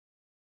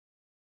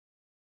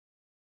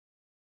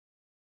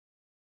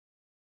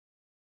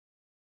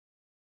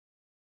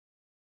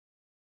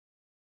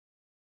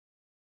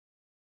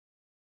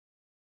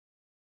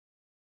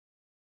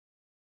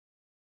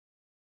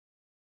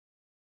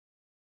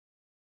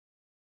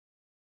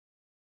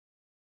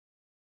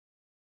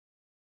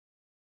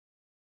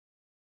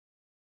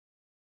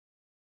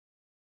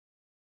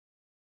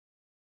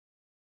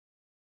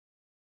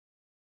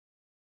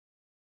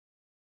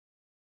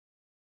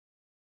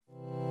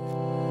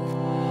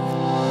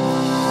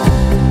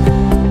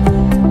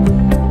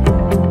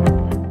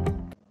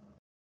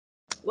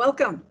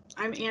Welcome.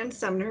 I'm Ann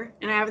Sumner,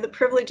 and I have the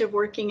privilege of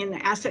working in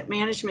the Asset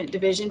Management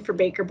Division for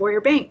Baker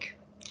Boyer Bank.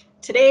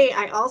 Today,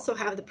 I also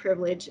have the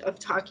privilege of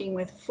talking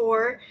with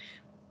 4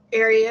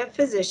 area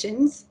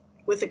physicians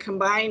with a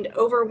combined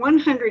over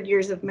 100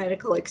 years of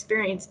medical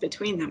experience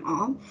between them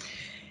all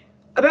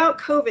about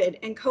COVID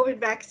and COVID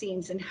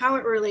vaccines and how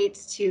it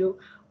relates to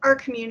our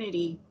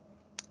community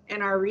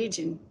and our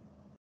region.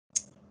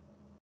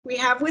 We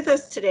have with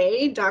us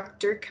today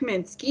Dr.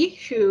 Kaminsky,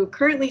 who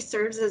currently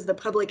serves as the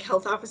Public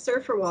Health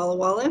Officer for Walla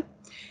Walla.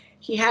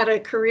 He had a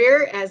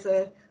career as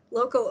a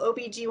local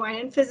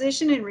OBGYN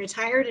physician and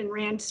retired and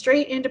ran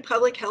straight into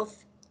public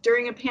health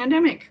during a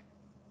pandemic.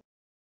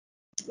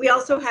 We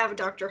also have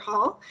Dr.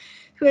 Hall,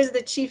 who is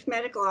the Chief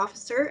Medical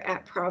Officer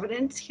at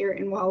Providence here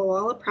in Walla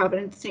Walla,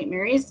 Providence, St.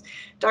 Mary's.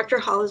 Dr.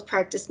 Hall has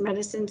practiced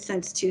medicine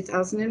since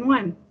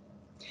 2001.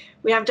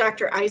 We have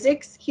Dr.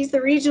 Isaacs. He's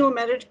the Regional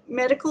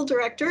Medical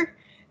Director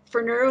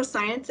for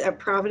Neuroscience at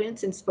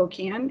Providence in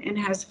Spokane and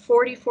has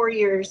 44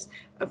 years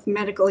of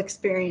medical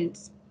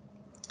experience.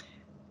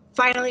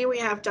 Finally, we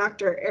have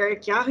Dr.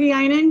 Eric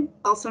Yahuyainen,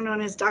 also known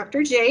as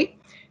Dr. J,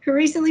 who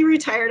recently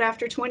retired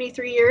after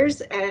 23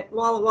 years at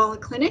Walla Walla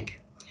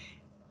Clinic.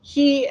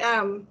 He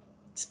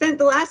spent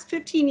the last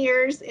 15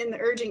 years in the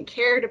urgent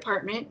care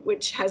department,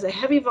 which has a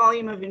heavy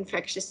volume of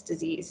infectious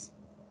disease.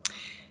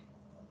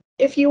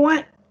 If you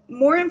want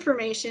more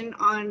information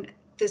on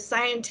the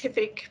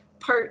scientific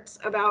parts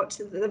about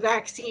the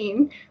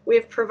vaccine, we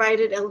have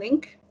provided a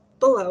link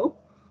below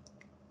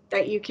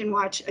that you can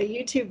watch a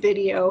YouTube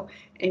video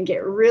and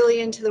get really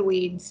into the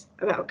weeds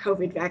about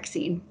COVID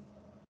vaccine.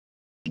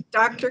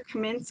 Dr.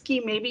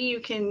 Kaminsky, maybe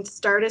you can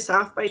start us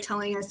off by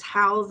telling us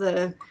how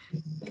the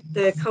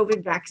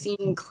COVID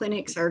vaccine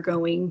clinics are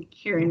going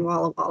here in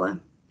Walla Walla.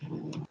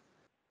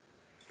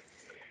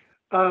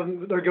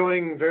 They're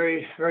going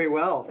very, very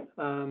well.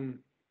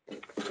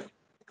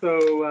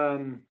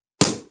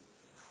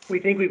 We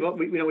think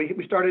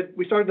we started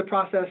the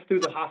process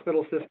through the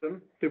hospital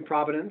system, through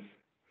Providence,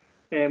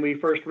 and we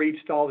first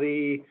reached all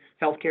the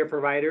healthcare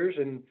providers,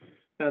 and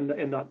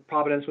the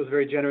Providence was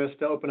very generous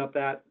to open up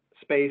that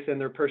space and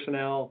their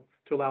personnel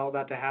to allow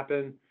that to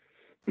happen.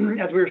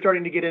 As we were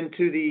starting to get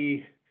into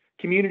the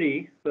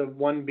community, the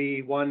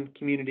 1B1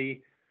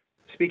 community,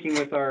 speaking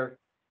with our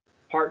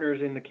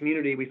partners in the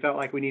community, we felt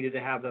like we needed to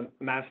have the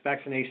mass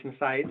vaccination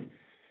site.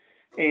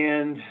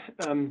 And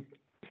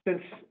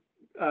since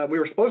we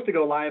were supposed to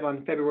go live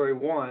on February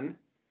 1,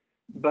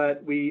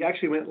 but we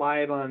actually went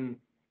live on,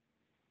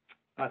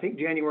 I think,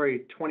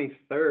 January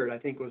 23rd, I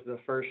think was the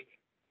first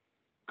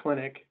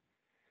clinic.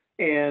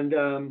 And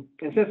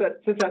since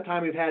that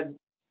time, we've had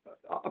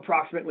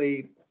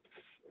approximately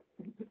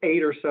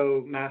 8 or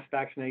so mass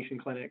vaccination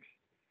clinics.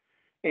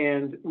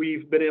 And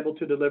we've been able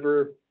to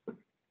deliver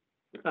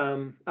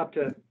up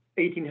to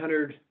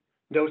 1,800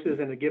 doses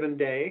in a given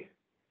day.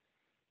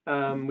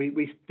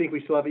 We think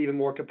we still have even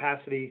more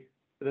capacity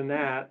than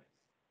that.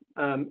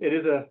 It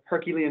is a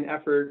Herculean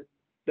effort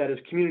that is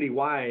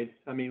community-wide.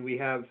 I mean, we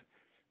have,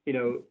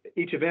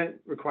 each event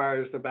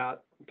requires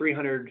about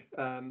 300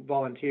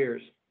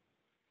 volunteers.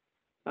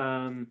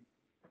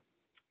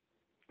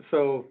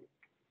 So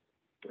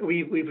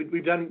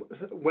we've done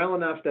well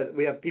enough that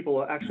we have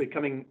people actually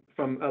coming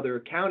from other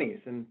counties,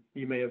 and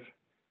you may have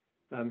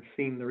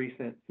seen the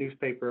recent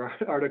newspaper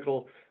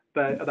article,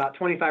 but about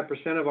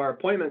 25% of our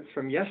appointments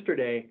from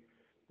yesterday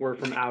were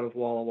from out of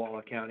Walla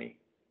Walla County.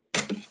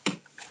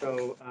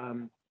 So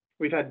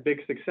we've had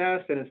big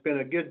success, and it's been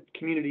a good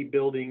community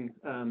building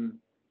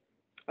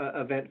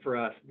event for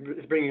us.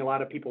 It's bringing a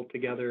lot of people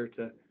together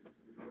to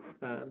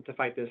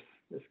fight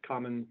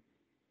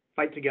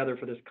fight together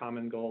for this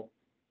common goal.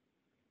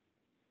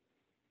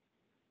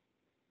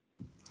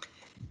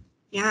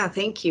 Yeah,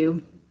 thank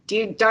you.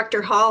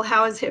 Dr. Hall,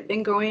 how has it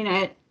been going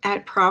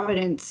at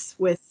Providence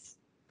with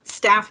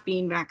staff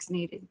being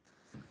vaccinated?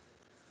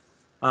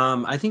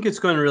 I think it's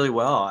going really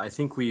well. I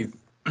think we're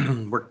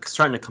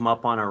starting to come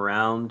up on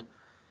around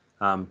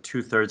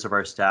 2/3 of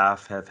our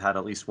staff have had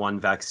at least 1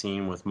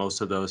 vaccine, with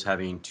most of those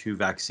having 2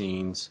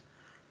 vaccines.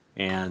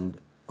 And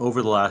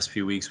over the last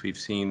few weeks, we've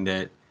seen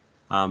that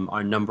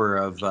our number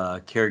of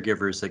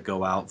caregivers that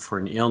go out for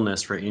any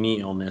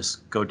illness,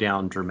 go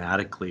down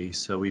dramatically.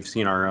 So we've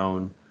seen our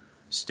own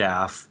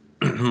staff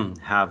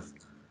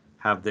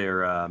have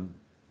their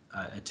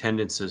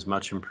attendance is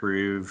much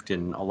improved,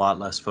 and a lot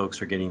less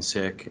folks are getting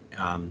sick.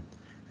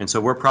 And so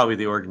we're probably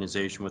the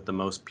organization with the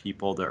most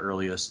people, the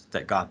earliest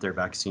that got their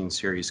vaccine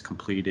series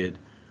completed.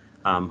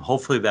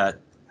 Hopefully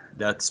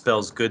that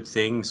spells good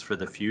things for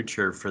the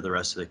future for the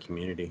rest of the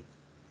community.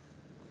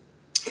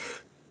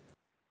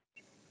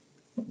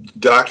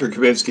 Dr.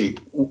 Kaminsky,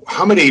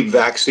 how many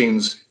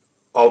vaccines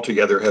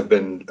altogether have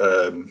been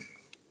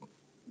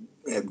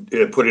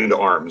put into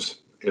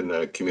arms in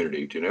the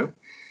community? Do you know?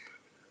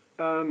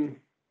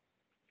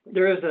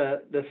 There is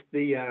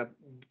the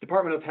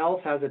Department of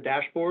Health has a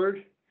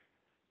dashboard,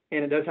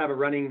 and it does have a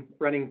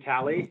running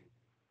tally.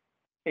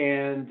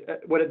 And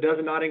what it does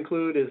not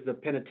include is the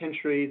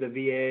penitentiary, the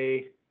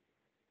VA,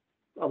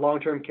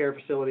 long-term care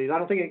facilities. I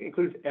don't think it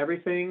includes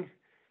everything,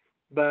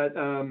 but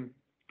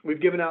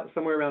we've given out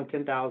somewhere around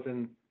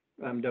 10,000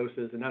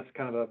 doses, and that's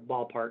kind of a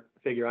ballpark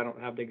figure. I don't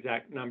have the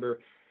exact number,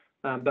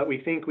 but we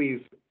think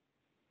we've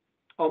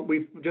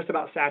just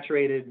about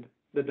saturated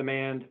the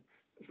demand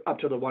up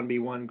to the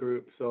 1B1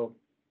 group. So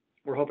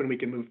we're hoping we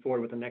can move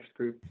forward with the next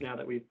group now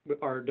that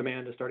our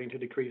demand is starting to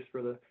decrease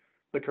for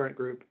the current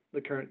group,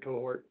 the current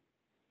cohort.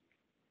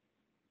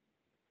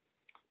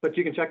 But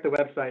you can check the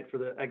website for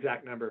the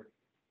exact number.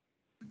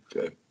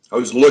 Okay. I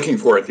was looking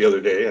for it the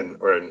other day and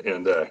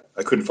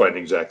I couldn't find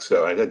an exact,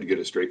 so I had to get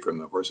it straight from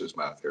the horse's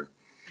mouth here.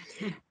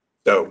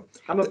 So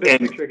I'm a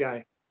big picture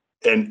guy.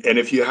 And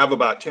if you have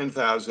about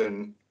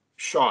 10,000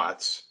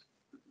 shots,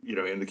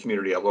 in the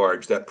community at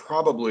large, that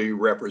probably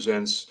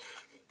represents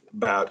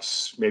about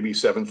maybe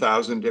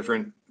 7,000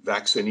 different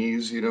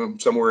vaccinees,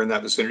 somewhere in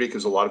that vicinity,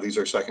 because a lot of these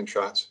are second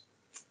shots.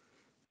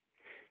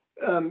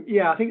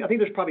 Yeah, I think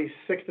there's probably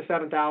 6,000 to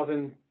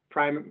 7,000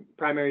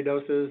 primary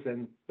doses,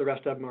 and the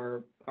rest of them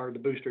are the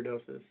booster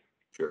doses.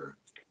 Sure.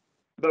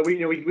 But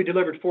we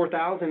delivered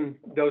 4,000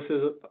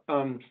 doses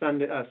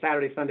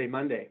Saturday, Sunday,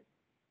 Monday,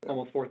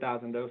 almost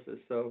 4,000 doses.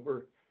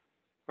 So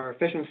our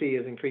efficiency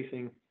is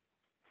increasing.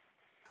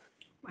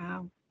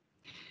 Wow.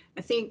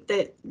 I think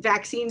that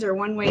vaccines are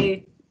one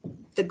way.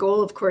 The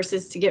goal, of course,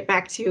 is to get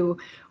back to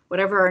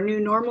whatever our new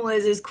normal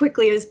is as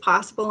quickly as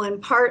possible.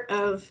 And part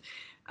of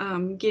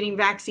getting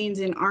vaccines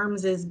in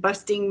arms is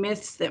busting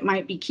myths that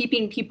might be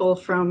keeping people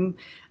from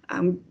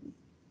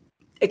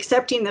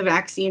accepting the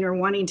vaccine or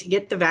wanting to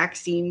get the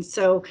vaccine.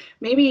 So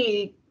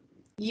maybe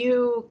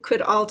you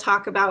could all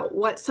talk about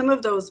what some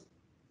of those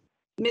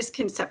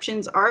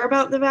misconceptions are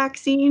about the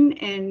vaccine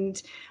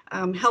and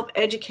help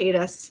educate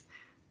us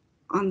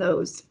on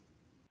those.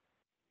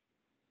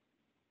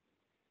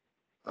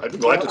 I'd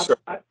like to start.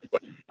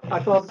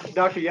 I saw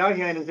Dr.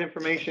 Yahian's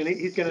information.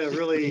 He's going to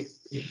really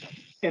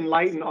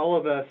enlighten all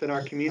of us in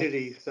our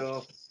community.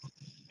 So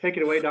take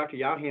it away, Dr.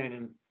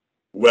 Yahian.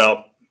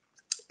 Well,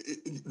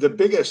 the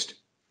biggest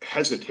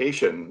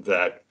hesitation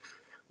that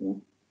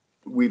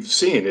we've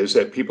seen is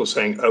that people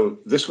saying, "Oh,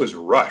 this was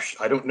rushed.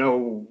 I don't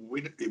know.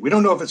 We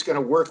don't know if it's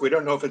going to work. We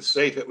don't know if it's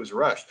safe. It was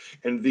rushed."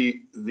 And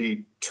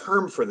the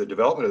term for the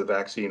development of the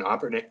vaccine,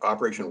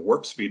 Operation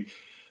Warp Speed,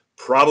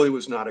 probably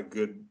was not a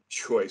good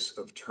choice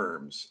of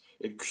terms.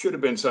 It should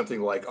have been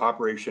something like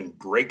Operation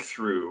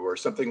Breakthrough or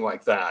something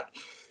like that.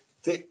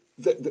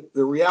 The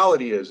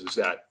reality is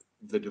that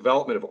the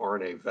development of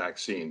RNA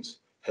vaccines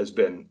has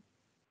been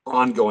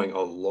ongoing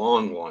a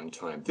long, long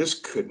time. This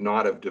could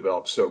not have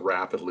developed so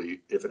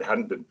rapidly if it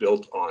hadn't been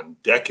built on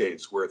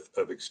decades worth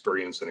of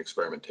experience and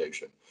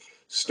experimentation,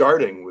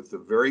 starting with the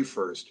very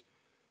first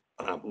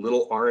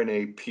little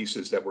RNA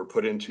pieces that were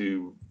put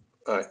into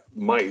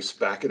mice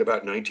back in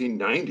about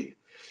 1990.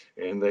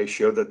 And they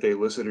showed that they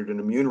elicited an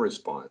immune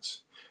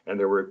response. And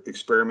there were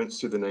experiments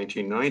through the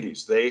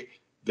 1990s.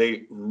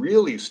 They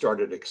really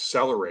started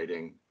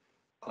accelerating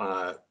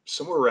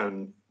somewhere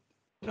around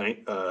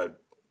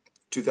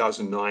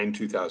 2009,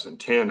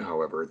 2010,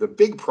 however. The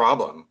big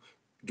problem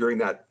during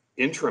that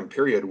interim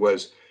period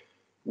was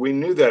we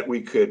knew that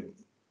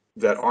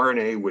that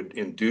RNA would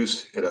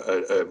induce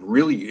a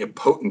really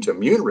potent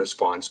immune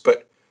response,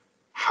 but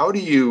how do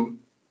you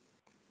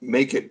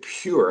make it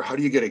pure? How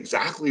do you get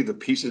exactly the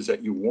pieces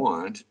that you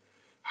want?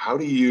 How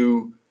do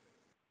you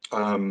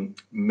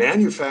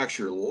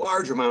manufacture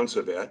large amounts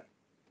of it?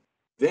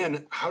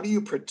 Then how do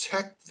you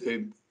protect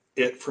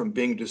it from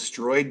being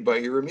destroyed by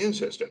your immune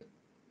system?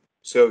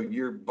 So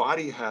your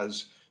body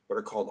has what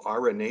are called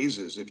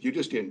RNases. If you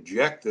just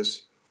inject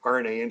this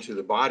RNA into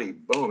the body,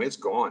 boom, it's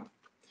gone.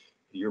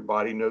 Your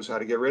body knows how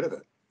to get rid of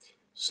it.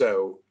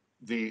 So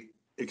the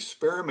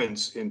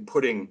experiments in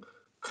putting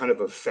kind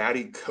of a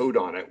fatty coat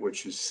on it,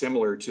 which is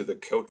similar to the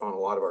coat on a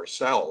lot of our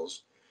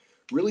cells,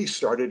 really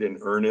started in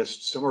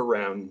earnest somewhere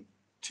around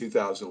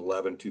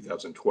 2011,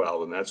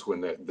 2012. And that's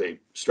when they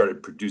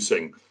started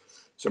producing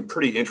some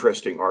pretty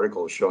interesting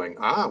articles showing,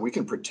 we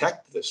can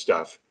protect this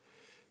stuff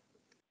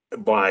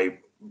by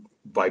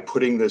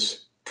putting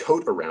this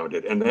coat around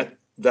it. And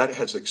that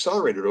has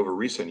accelerated over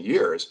recent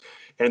years.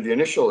 And the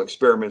initial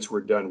experiments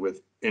were done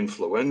with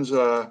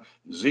influenza,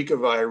 Zika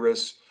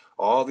virus,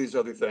 all these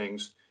other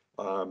things.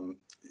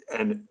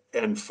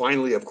 And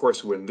finally, of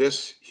course, when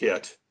this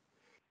hit,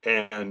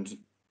 and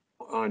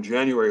on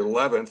January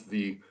 11th,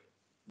 the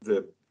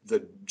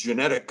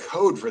genetic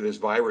code for this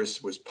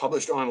virus was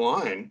published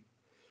online.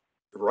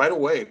 Right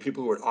away,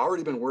 people who had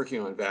already been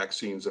working on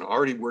vaccines and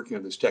already working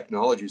on this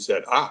technology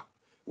said,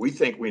 we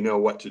think we know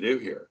what to do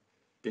here,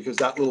 because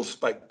that little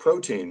spike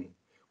protein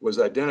was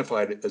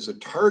identified as a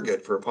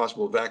target for a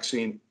possible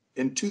vaccine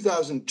in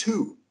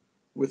 2002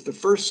 with the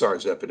first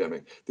SARS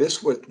epidemic.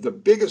 This was the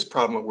biggest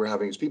problem that we're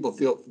having is people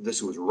feel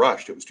this was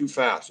rushed. It was too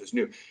fast. It's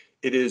new.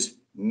 It is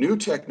new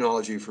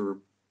technology for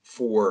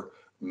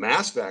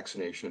mass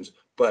vaccinations,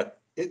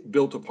 but it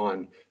built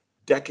upon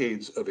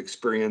decades of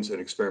experience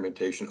and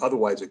experimentation.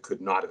 Otherwise, it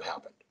could not have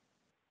happened.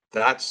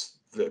 That's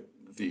the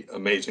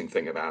amazing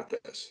thing about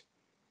this.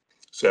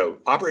 So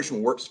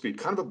Operation Warp Speed,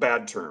 kind of a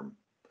bad term.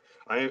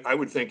 I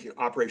would think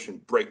Operation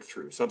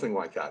Breakthrough, something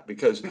like that,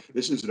 because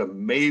this is an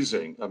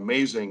amazing,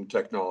 amazing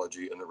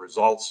technology, and the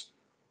results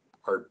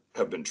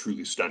have been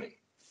truly stunning.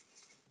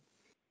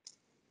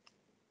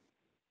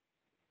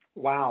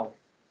 Wow.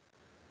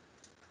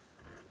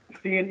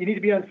 You need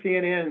to be on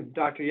CNN,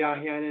 Dr.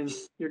 Yahianen.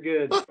 You're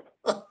good.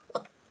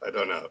 I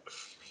don't know.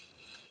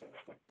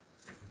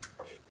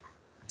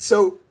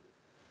 So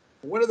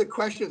one of the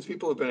questions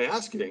people have been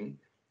asking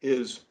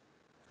is,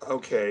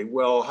 okay,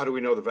 well, how do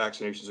we know the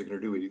vaccinations are going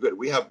to do any good?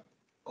 We have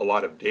a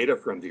lot of data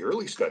from the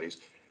early studies.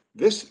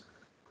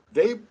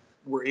 They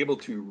were able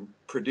to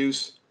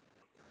produce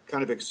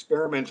kind of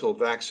experimental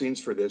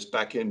vaccines for this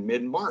back in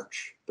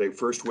mid-March. They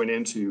first went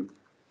into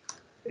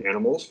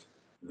animals,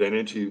 then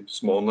into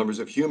small numbers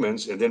of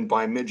humans, and then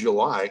by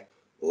mid-July,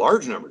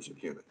 large numbers of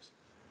humans.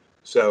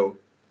 So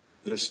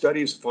the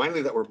studies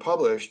finally that were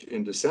published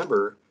in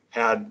December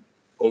had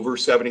over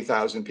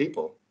 70,000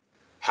 people,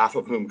 half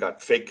of whom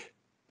got fake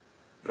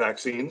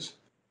vaccines,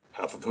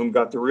 half of whom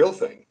got the real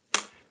thing.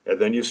 And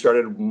then you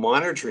started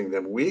monitoring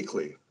them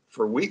weekly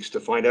for weeks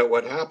to find out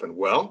what happened.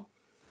 Well,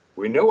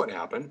 we know what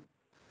happened.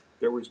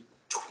 There was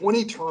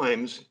 20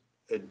 times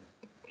a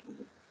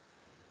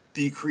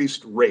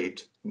decreased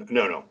rate.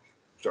 About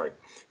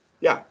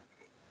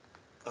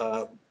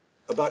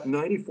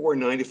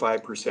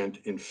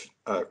 94-95% in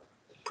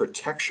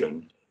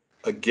protection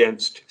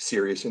against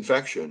serious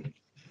infection,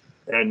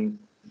 and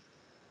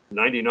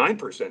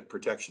 99%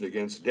 protection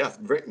against death.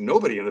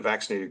 Nobody in the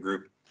vaccinated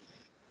group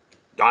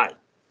died.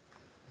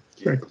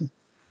 Exactly.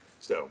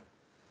 So,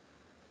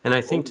 And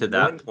I think to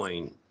that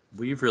point,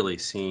 we've really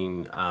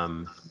seen,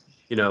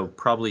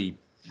 probably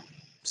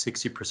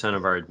 60%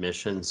 of our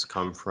admissions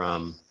come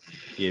from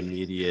the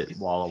immediate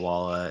Walla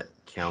Walla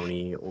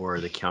County or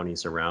the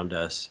counties around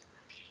us.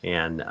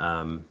 And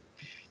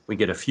we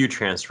get a few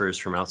transfers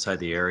from outside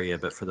the area,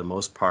 but for the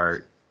most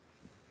part,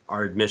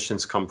 our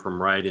admissions come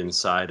from right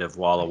inside of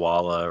Walla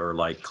Walla or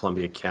like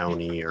Columbia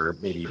County or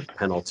maybe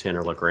Pendleton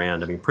or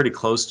LeGrand. I mean, pretty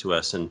close to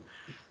us. And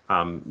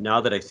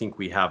now that I think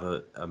we have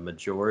a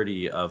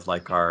majority of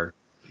like our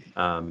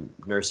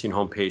nursing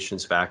home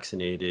patients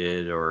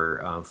vaccinated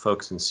or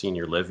folks in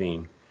senior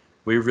living,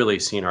 we've really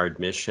seen our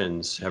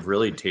admissions have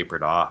really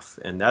tapered off.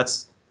 And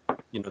that's,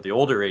 the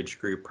older age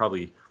group,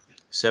 probably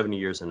 70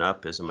 years and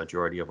up, is a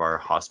majority of our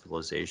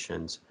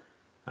hospitalizations.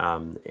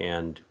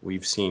 And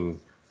we've seen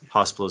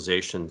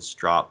hospitalizations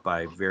drop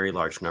by very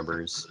large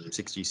numbers,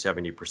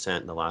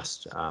 60-70% in the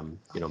last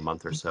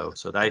month or so.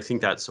 So I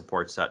think that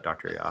supports that,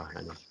 Dr.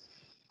 Yahianen.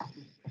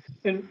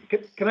 And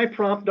can I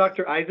prompt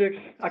Dr. Isaacs?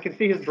 I can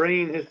see his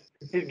brain,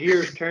 his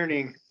gears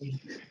turning.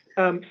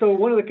 So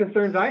one of the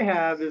concerns I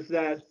have is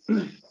that,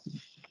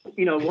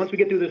 once we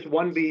get through this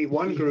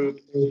 1B1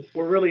 group,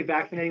 we're really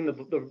vaccinating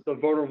the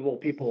vulnerable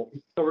people.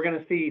 So we're going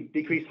to see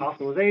decreased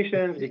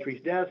hospitalizations,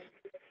 decreased deaths,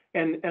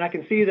 and I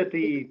can see that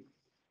the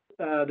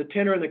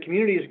tenor in the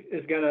community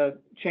is going to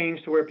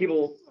change to where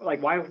people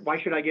like, why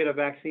should I get a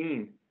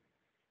vaccine?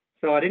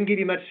 So I didn't give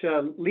you much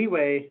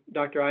leeway,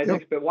 Dr.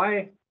 Isaacs, but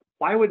why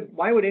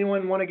would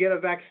anyone want to get a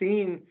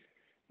vaccine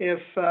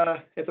if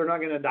they're not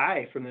going to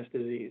die from this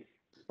disease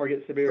or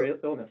get severe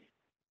illness?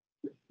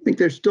 I think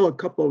there's still a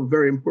couple of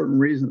very important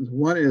reasons.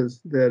 One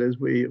is that, as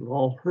we've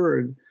all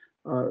heard,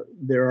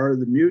 there are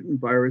the mutant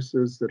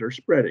viruses that are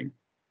spreading.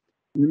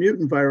 And the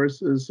mutant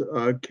viruses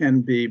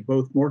can be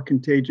both more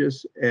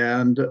contagious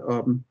and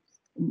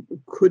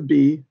could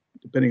be,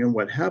 depending on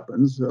what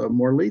happens,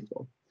 more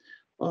lethal.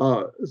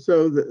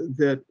 So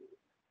that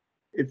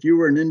if you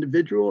were an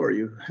individual or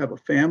you have a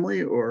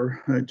family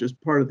or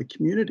just part of the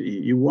community,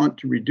 you want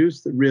to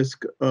reduce the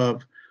risk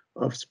of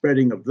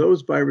spreading of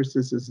those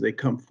viruses as they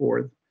come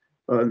forth.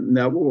 And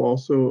that will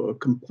also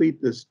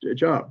complete this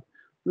job.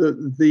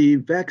 The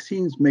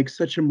vaccines make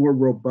such a more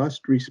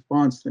robust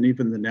response than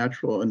even the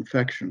natural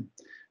infection.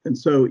 And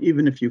so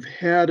even if you've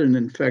had an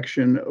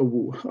infection,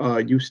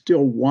 you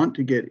still want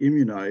to get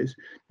immunized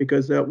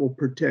because that will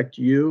protect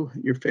you,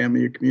 your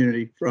family, your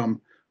community from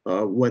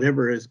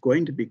whatever is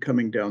going to be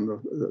coming down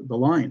the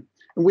line.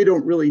 And we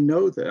don't really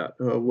know that.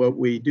 What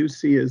we do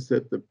see is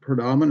that the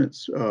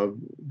predominance of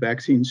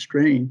vaccine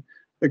strain,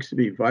 looks to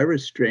be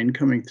virus strain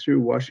coming through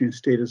Washington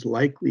State, is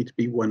likely to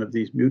be one of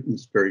these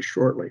mutants very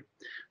shortly.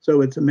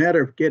 So it's a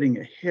matter of getting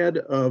ahead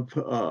of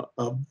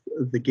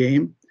the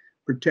game,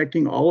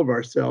 protecting all of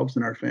ourselves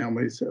and our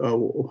families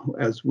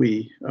as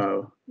we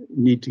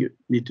need to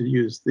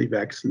use the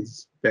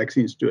vaccines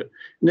to do it.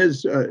 And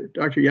as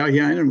Dr.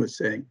 Yahianen was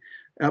saying,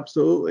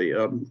 absolutely,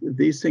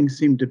 these things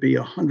seem to be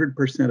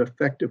 100%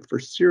 effective for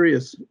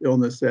serious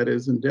illness, that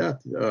is, and death.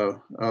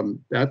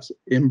 That's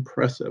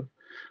impressive.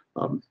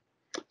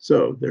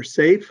 So they're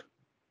safe.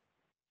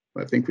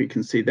 I think we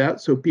can see that.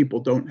 So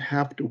people don't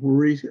have to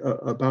worry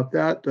about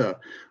that.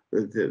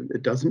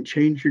 It doesn't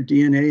change your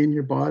DNA in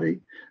your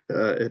body.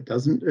 It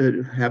doesn't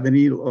have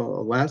any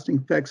lasting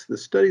effects. The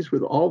studies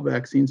with all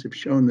vaccines have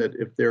shown that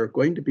if there are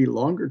going to be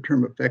longer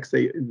term effects,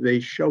 they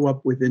show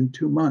up within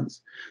 2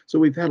 months. So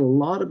we've had a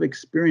lot of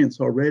experience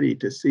already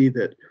to see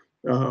that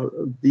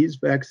these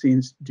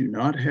vaccines do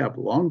not have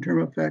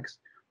long-term effects.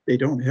 They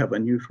don't have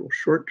unusual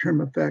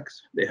short-term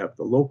effects. They have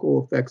the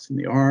local effects in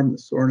the arm, the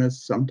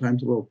soreness,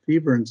 sometimes a little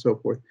fever and so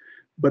forth.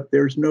 But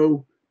there's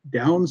no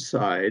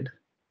downside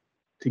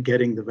to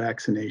getting the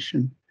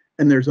vaccination.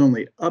 And there's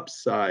only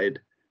upside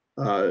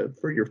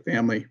for your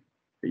family,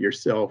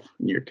 yourself,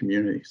 and your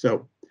community.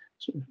 So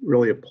it's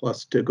really a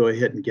plus to go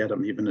ahead and get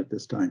them even at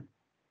this time.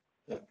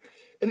 Yeah.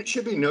 And it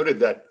should be noted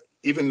that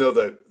even though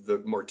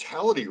the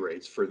mortality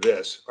rates for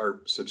this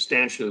are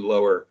substantially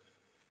lower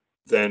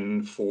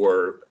than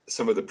for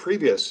some of the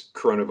previous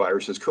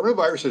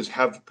coronaviruses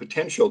have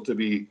potential to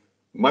be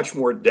much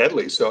more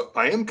deadly. So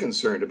I am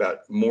concerned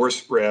about more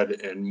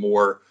spread and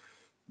more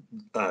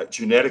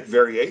genetic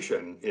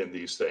variation in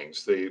these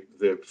things.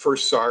 The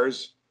first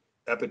SARS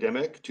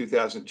epidemic,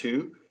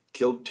 2002,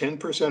 killed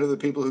 10% of the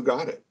people who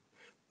got it.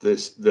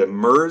 The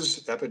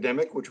MERS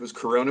epidemic, which was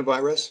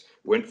coronavirus,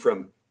 went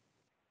from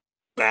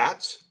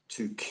bats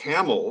to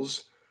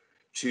camels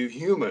to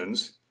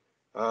humans,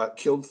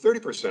 killed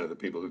 30% of the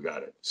people who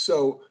got it.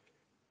 So,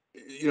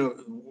 you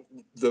know,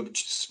 the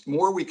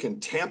more we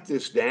can tamp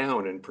this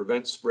down and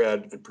prevent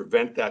spread and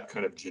prevent that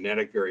kind of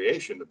genetic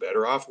variation, the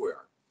better off we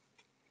are.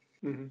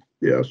 Mm-hmm.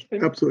 Yes,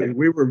 absolutely.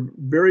 We were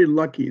very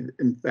lucky,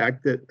 in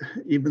fact, that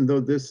even though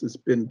this has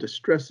been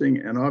distressing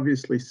and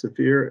obviously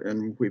severe,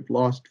 and we've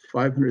lost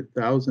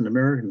 500,000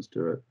 Americans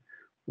to it,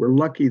 we're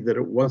lucky that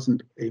it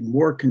wasn't a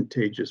more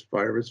contagious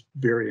virus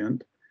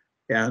variant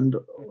and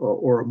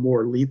or a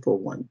more lethal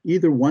one.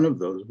 Either one of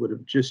those would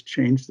have just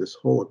changed this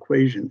whole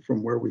equation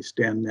from where we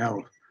stand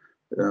now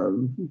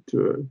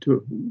to a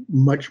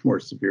much more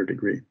severe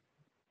degree.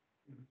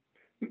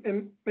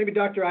 And maybe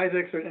Dr.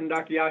 Isaacs and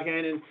Dr.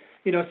 Yahanan,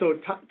 you know, so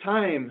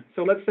time.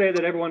 So let's say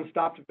that everyone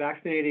stopped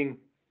vaccinating.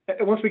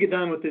 Once we get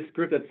done with this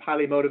group that's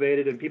highly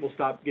motivated and people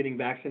stop getting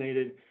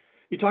vaccinated,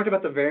 you talked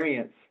about the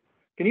variants.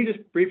 Can you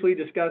just briefly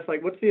discuss,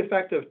 like, what's the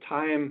effect of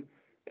time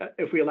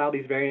if we allow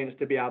these variants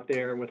to be out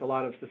there with a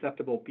lot of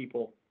susceptible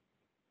people?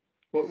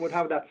 How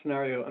would that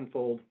scenario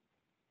unfold?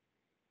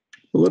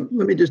 Well,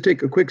 let me just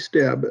take a quick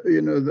stab.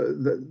 You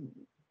know,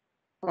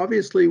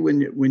 obviously,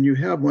 when you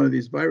have one of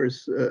these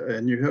viruses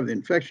and you have the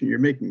infection, you're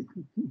making,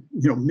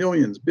 you know,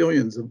 millions,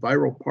 billions of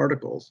viral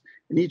particles,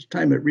 and each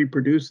time it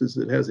reproduces,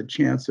 it has a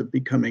chance of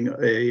becoming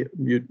a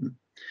mutant.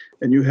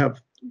 And you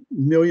have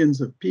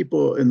millions of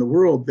people in the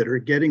world that are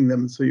getting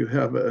them, so you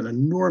have an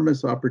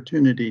enormous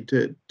opportunity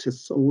to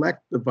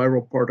select the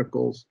viral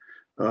particles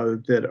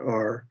that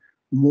are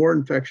more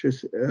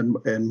infectious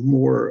and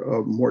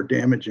more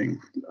damaging.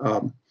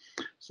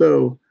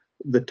 So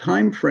the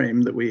time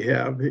frame that we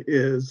have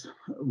is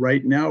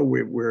right now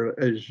we're,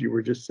 as you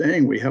were just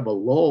saying, we have a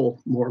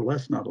lull, more or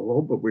less, not a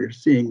lull, but we're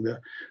seeing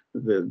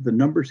the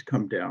numbers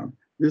come down.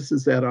 This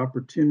is that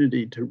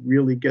opportunity to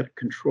really get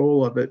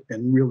control of it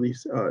and really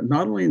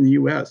not only in the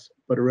US,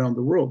 but around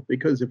the world.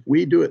 Because if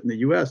we do it in the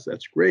US,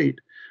 that's great.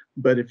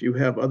 But if you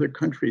have other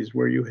countries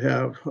where you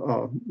have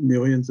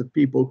millions of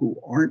people who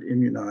aren't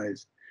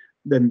immunized,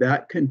 then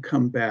that can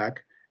come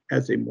back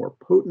as a more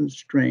potent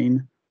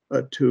strain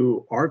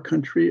to our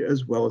country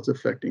as well as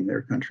affecting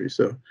their country.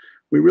 So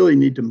we really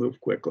need to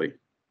move quickly.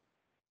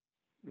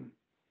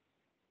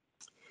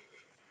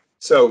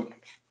 So,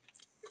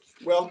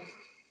 well,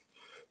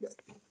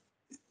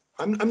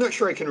 I'm not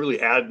sure I can really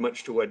add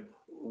much to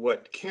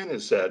what Ken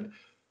has said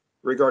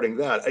regarding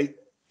that.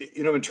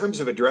 You know, in terms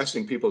of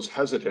addressing people's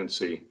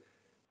hesitancy,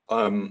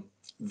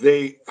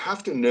 they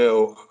have to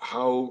know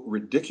how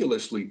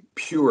ridiculously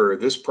pure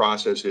this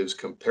process is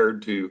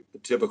compared to the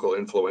typical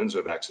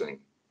influenza vaccine.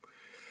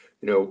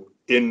 You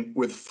know,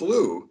 with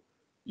flu,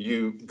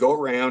 you go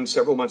around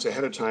several months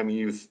ahead of time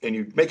and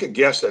you make a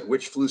guess at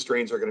which flu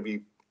strains are going to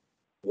be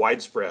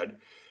widespread,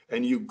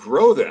 and you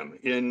grow them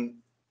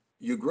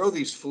you grow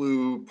these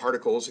flu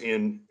particles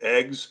in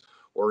eggs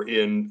or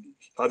in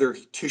other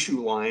tissue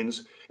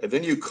lines, and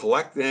then you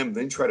collect them,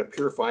 then try to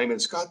purify them. And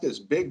it's got this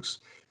big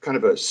kind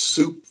of a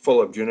soup full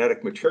of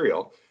genetic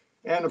material.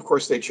 And of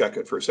course, they check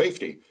it for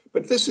safety.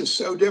 But this is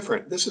so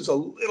different. This is a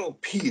little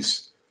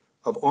piece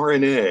of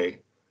RNA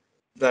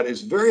that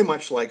is very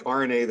much like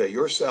RNA that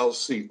your cells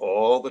see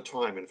all the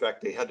time. In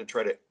fact, they had to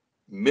try to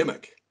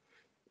mimic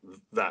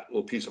that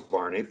little piece of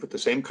RNA, put the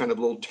same kind of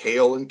little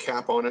tail and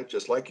cap on it,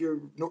 just like your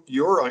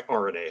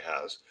RNA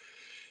has.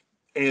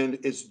 And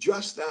it's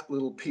just that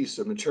little piece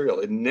of material.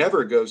 It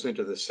never goes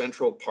into the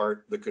central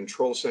part, the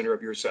control center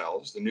of your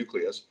cells, the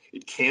nucleus.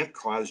 It can't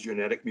cause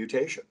genetic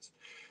mutations.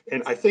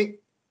 And I think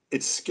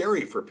it's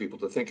scary for people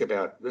to think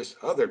about this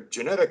other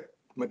genetic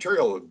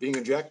material being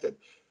injected.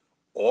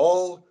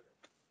 All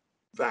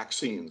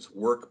vaccines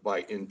work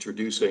by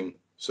introducing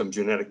some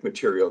genetic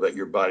material that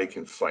your body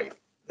can fight.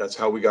 That's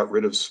how we got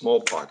rid of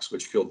smallpox,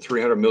 which killed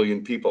 300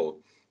 million people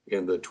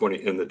in the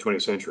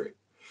 20th century.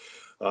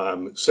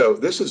 So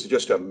this is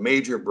just a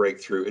major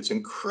breakthrough. It's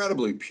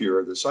incredibly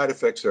pure. The side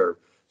effects are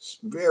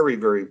very,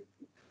 very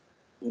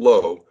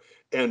low,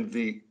 and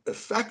the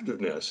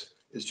effectiveness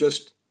is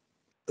just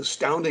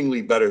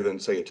astoundingly better than,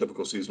 say, a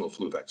typical seasonal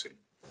flu vaccine.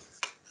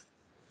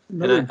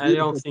 I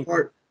don't think.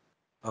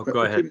 Oh,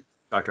 go ahead,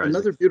 Dr. Isaac.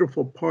 Another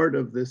beautiful part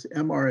of this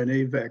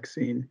mRNA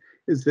vaccine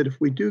is that if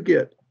we do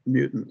get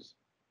mutants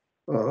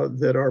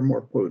that are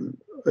more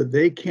potent,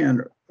 they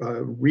can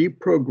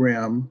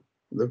reprogram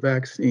the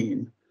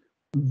vaccine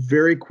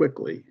very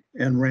quickly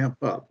and ramp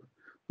up.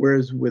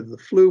 Whereas with the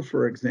flu,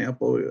 for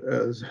example,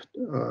 as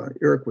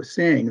Eric was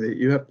saying, that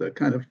you have to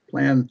kind of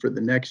plan for the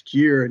next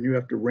year and you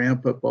have to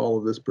ramp up all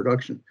of this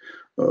production.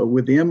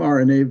 With the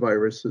mRNA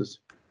viruses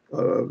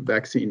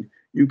vaccine,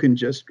 you can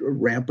just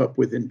ramp up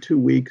within 2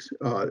 weeks.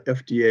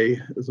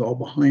 FDA is all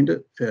behind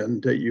it,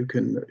 and you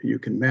can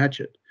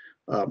match it.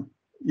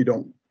 You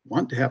don't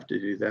want to have to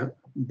do that,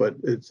 but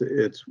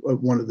it's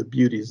one of the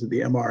beauties of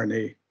the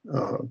mRNA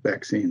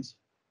vaccines.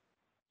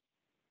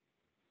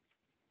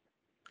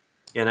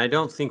 And I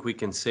don't think we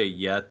can say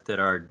yet that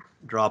our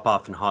drop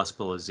off in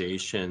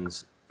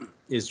hospitalizations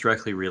is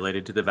directly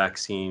related to the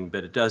vaccine,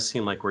 but it does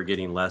seem like we're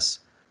getting less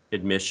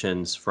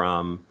admissions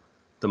from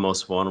the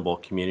most vulnerable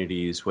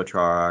communities, which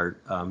are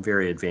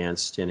very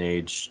advanced in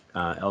age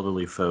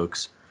elderly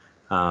folks.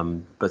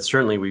 But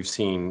certainly we've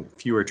seen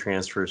fewer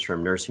transfers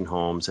from nursing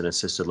homes and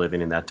assisted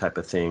living and that type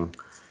of thing.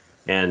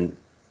 And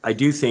I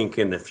do think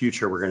in the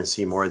future we're going to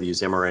see more of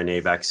these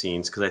mRNA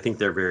vaccines because I think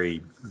they're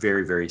very,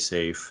 very, very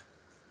safe.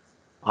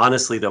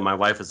 Honestly, though, my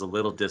wife was a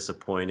little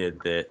disappointed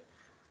that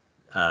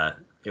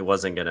it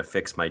wasn't going to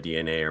fix my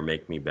DNA or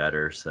make me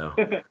better. So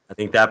I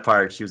think that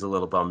part, she was a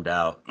little bummed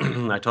out.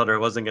 I told her it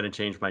wasn't going to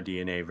change my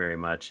DNA very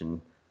much, and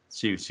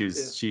she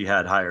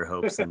had higher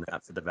hopes than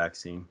that for the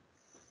vaccine.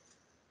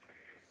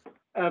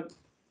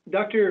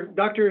 Doctors,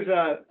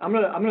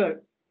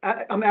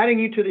 I'm adding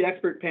you to the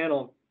expert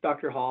panel,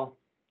 Dr. Hall.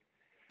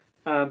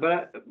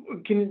 But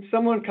can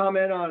someone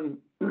comment on,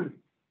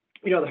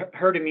 the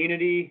herd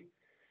immunity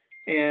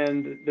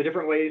and the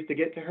different ways to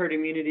get to herd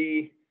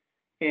immunity,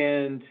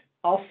 and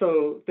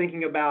also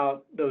thinking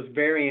about those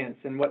variants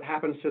and what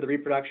happens to the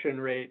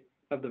reproduction rate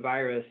of the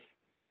virus?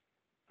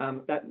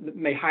 That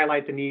may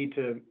highlight the need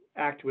to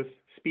act with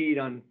speed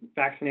on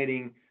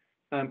vaccinating.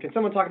 Can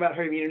someone talk about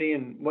herd immunity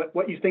and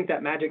what you think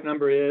that magic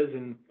number is?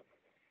 And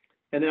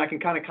then I can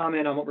kind of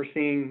comment on what we're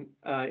seeing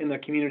in the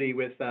community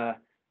with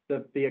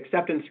the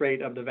acceptance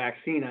rate of the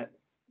vaccine.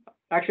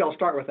 Actually, I'll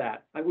start with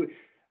that.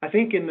 I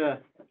think in the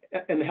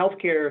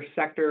healthcare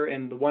sector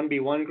and the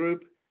 1B1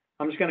 group,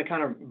 I'm just going to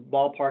kind of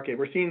ballpark it.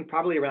 We're seeing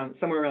probably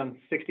somewhere around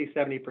 60,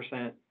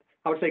 70%.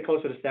 I would say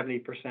closer to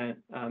 70%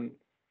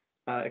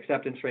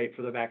 acceptance rate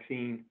for the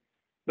vaccine.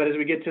 But as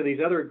we get to these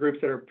other groups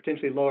that are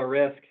potentially lower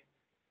risk,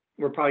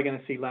 we're probably going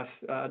to see less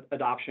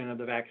adoption of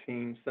the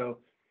vaccine. So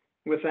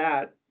with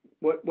that,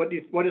 what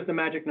is the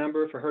magic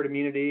number for herd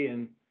immunity,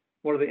 and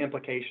what are the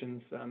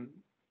implications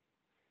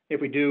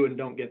if we do and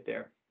don't get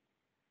there?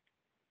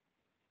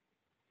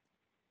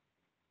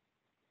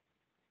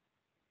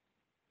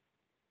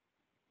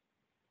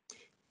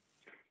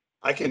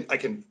 I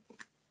can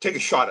take a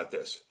shot at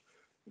this.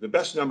 The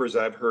best numbers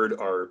I've heard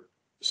are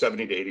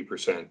 70 to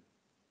 80%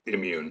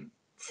 immune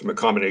from a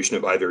combination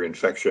of either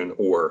infection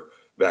or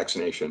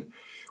vaccination.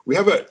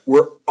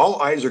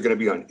 All eyes are going to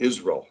be on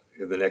Israel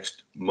in the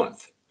next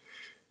month,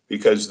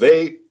 because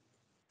they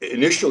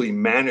initially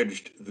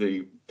managed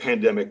the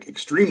pandemic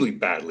extremely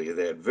badly.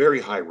 They had very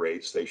high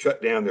rates. They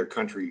shut down their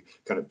country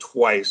kind of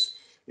twice.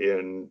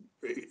 In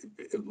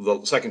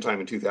the second time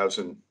in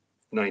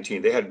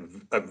 2019, they had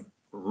a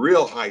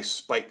real high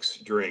spikes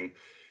during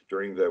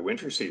the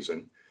winter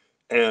season,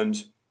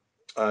 and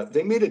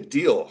they made a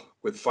deal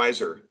with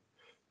Pfizer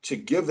to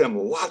give them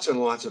lots and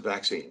lots of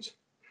vaccines,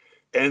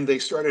 and they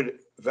started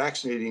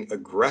vaccinating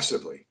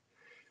aggressively.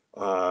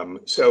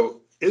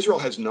 So Israel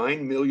has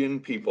 9 million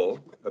people,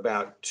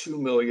 about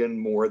 2 million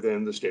more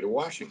than the state of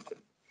Washington.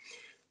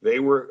 They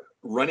were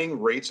running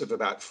rates of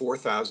about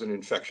 4,000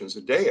 infections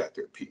a day at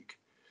their peak.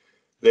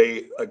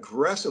 They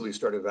aggressively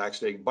started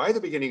vaccinating. By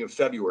the beginning of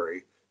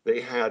February, they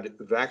had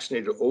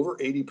vaccinated over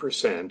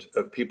 80%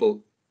 of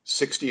people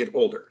 60 and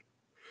older.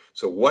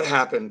 So what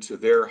happened to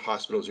their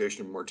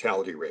hospitalization and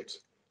mortality rates?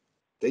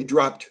 They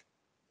dropped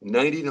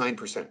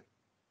 99%.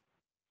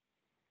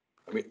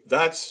 I mean,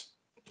 that's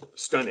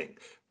stunning.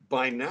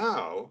 By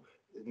now,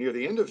 near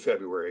the end of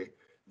February,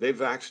 they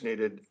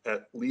vaccinated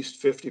at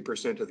least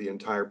 50% of the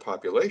entire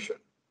population,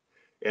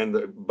 and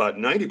about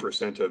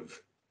 90% of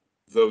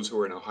those who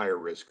are in a higher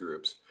risk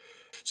groups.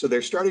 So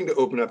they're starting to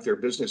open up their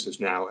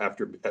businesses now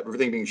after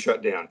everything being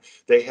shut down.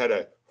 They had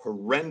a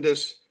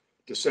horrendous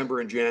December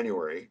and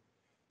January.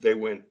 They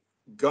went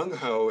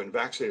gung-ho and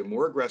vaccinated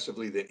more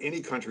aggressively than any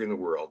country in the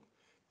world,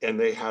 and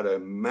they had a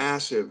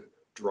massive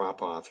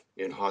drop-off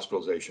in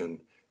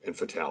hospitalization and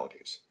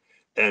fatalities.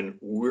 And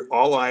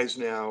all eyes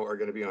now are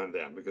going to be on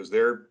them, because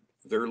they're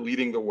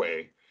leading the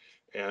way.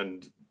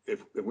 And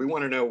if we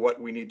want to know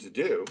what we need to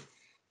do,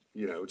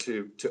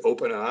 to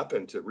open up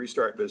and to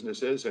restart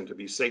businesses and to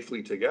be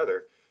safely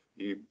together,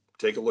 you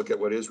take a look at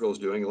what Israel's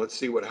doing, and let's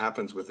see what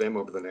happens with them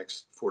over the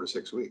next 4 to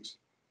 6 weeks.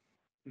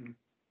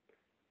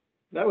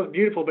 That was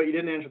beautiful, but you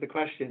didn't answer the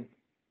question.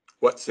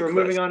 What's the question?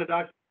 We're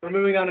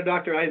moving on to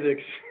Dr.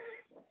 Isaacs.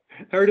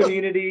 Herd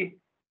immunity.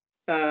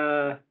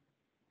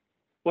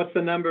 What's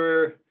the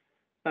number?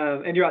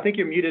 And I think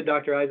you're muted,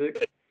 Dr.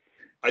 Isaacs.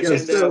 I Yeah,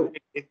 said so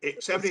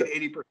 70 to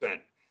 80%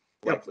 yep.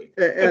 likely.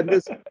 And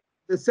this,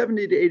 the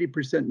 70 to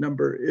 80%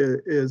 number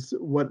is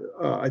what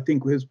I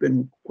think has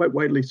been quite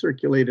widely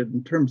circulated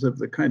in terms of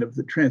the kind of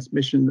the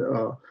transmission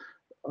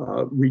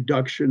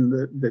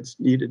reduction that's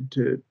needed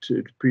to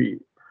pre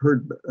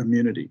herd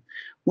immunity.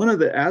 One of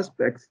the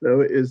aspects,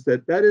 though, is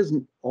that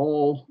isn't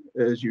all,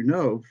 as you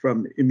know,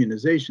 from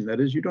immunization.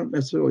 That is, you don't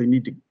necessarily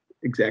need to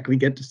exactly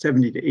get to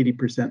 70 to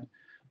 80%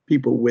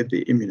 people with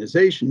the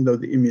immunization, though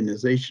the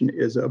immunization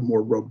is a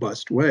more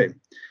robust way.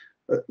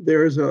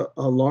 There's a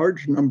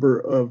large number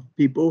of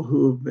people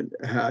who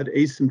have had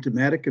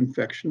asymptomatic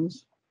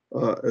infections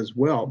as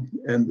well,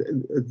 and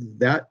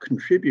that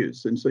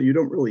contributes. And so you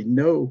don't really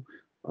know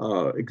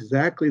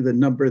exactly the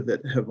number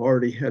that have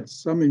already had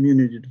some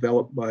immunity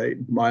developed by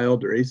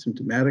mild or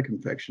asymptomatic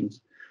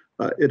infections.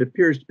 It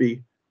appears to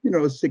be,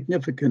 a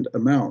significant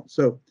amount.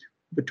 So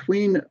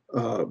between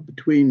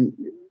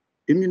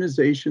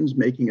immunizations,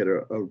 making it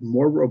a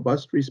more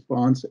robust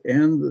response,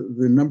 and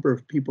the number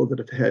of people that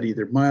have had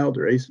either mild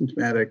or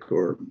asymptomatic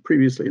or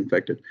previously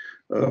infected,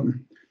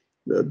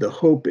 the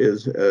hope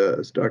is,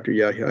 as Dr.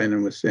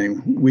 Yahiainen was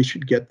saying, we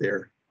should get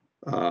there.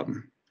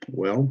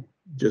 Well,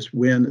 just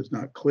when is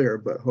not clear,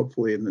 but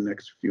hopefully in the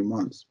next few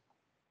months.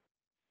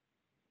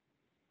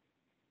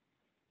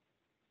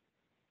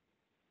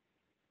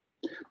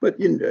 But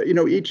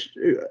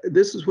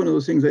this is one of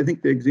those things. I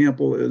think the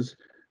example is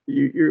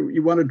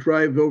you want to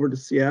drive over to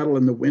Seattle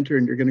in the winter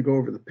and you're going to go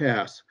over the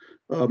pass.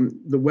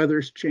 The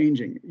weather's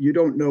changing. You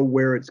don't know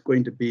where it's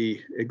going to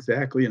be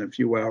exactly in a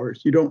few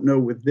hours. You don't know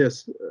with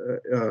this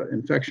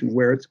infection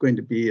where it's going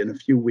to be in a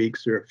few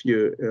weeks or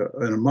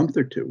in a month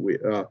or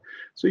two.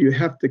 So you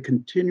have to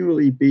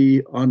continually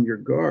be on your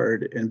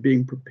guard and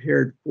being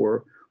prepared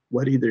for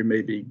what either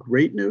may be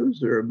great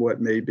news or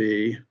what may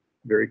be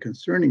very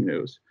concerning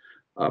news.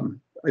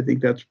 I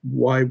think that's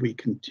why we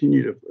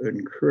continue to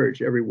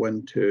encourage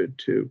everyone to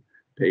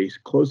pay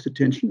close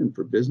attention, and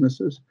for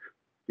businesses,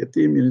 get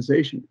the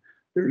immunization.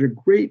 There's a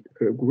great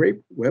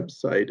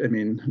website. I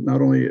mean,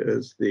 not only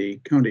is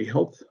the county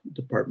health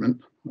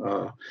department,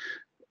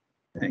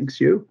 thanks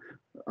you,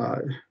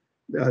 has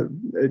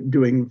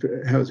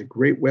a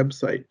great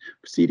website.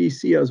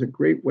 CDC has a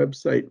great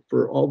website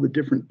for all the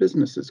different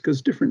businesses,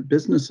 because different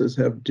businesses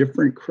have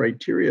different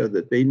criteria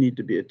that they need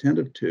to be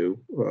attentive to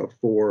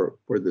for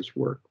this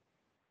work.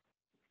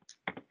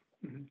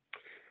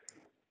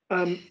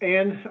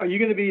 Anne, are you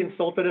going to be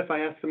insulted if I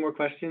ask some more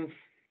questions?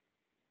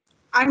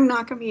 I'm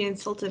not going to be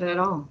insulted at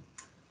all.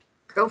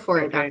 Go for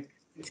it, Okay.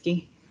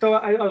 Dr. So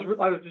I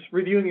was just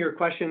reviewing your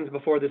questions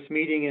before this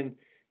meeting,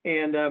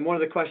 and one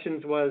of the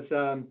questions was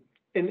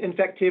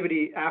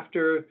infectivity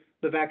after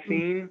the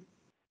vaccine,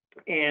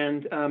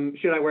 and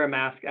should I wear a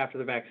mask after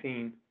the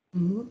vaccine?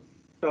 Mm-hmm.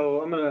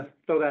 So I'm going to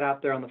throw that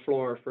out there on the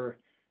floor for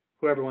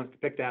whoever wants to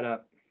pick that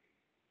up.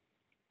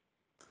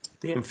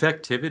 The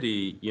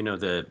infectivity,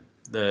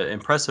 the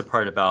impressive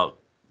part about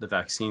the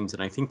vaccines,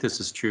 and I think this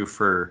is true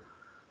for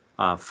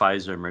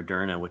Pfizer and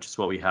Moderna, which is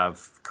what we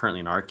have currently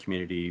in our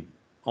community.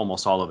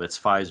 Almost all of it's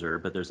Pfizer,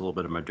 but there's a little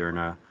bit of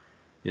Moderna,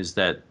 is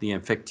that the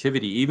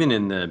infectivity, even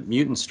in the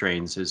mutant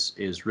strains,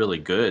 is really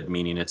good,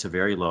 meaning it's a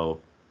very low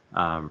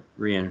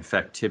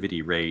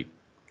reinfectivity rate.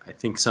 I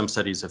think some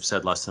studies have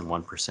said less than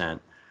 1%.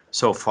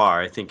 So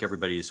far, I think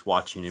everybody's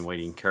watching and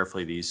waiting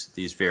carefully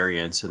these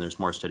variants, and there's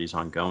more studies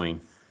ongoing.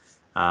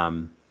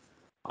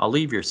 I'll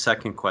leave your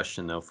second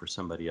question, though, for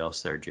somebody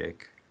else there,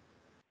 Jake.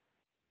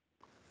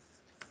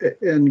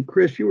 And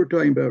Chris, you were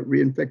talking about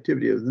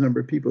reinfectivity of the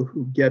number of people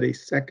who get a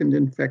second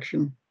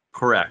infection.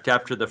 Correct.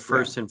 After the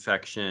first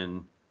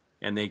infection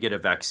and they get a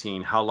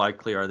vaccine, how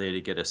likely are they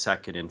to get a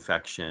second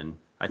infection?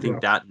 I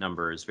think that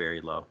number is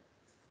very low.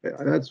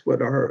 That's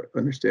what our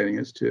understanding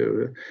is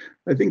too.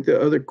 I think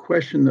the other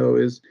question, though,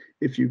 is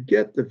if you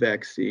get the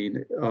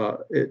vaccine,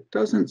 it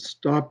doesn't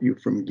stop you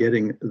from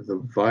getting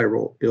the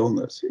viral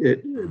illness.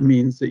 It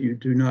means that you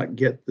do not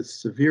get the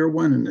severe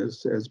one. And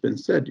as has been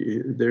said,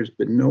 there's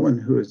been no one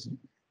who has,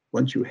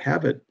 once you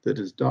have it, that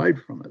has died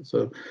from it.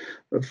 So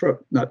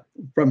not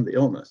from the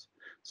illness.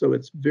 So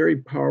it's very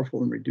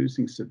powerful in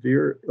reducing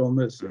severe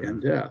illness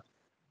and death.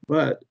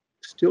 But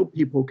still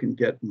people can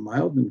get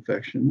mild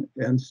infection,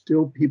 and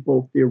still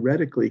people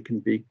theoretically can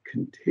be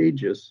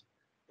contagious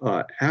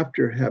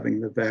after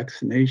having the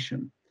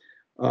vaccination.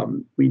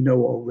 We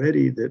know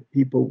already that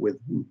people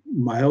with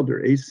mild or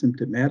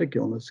asymptomatic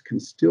illness can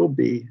still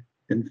be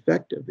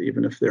infective,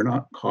 even if they're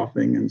not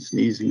coughing and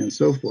sneezing and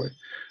so forth.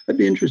 I'd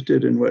be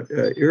interested in what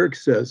Eric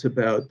says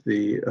about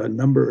the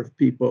number of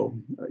people,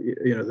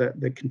 that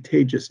the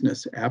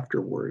contagiousness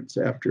afterwards,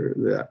 after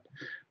that,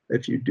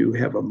 if you do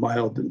have a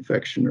mild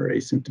infection or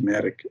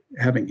asymptomatic,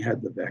 having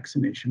had the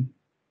vaccination.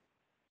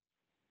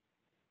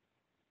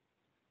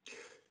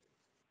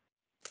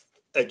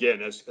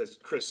 Again, as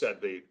Chris said,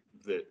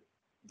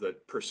 the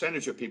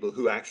percentage of people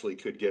who actually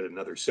could get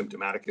another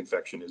symptomatic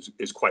infection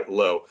is quite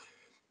low.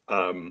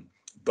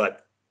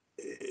 But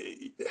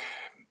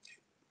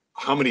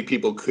how many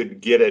people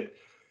could get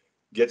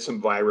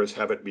some virus,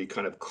 have it be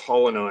kind of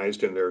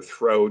colonized in their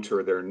throat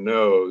or their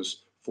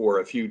nose, for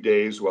a few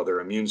days while their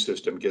immune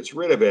system gets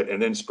rid of it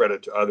and then spread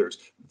it to others.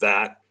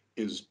 That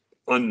is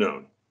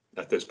unknown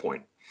at this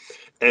point.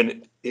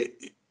 And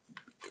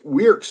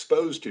we're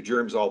exposed to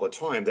germs all the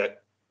time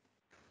that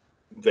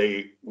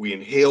we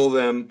inhale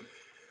them,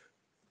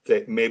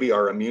 that maybe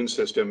our immune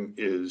system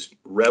is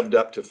revved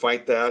up to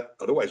fight that.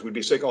 Otherwise, we'd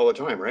be sick all the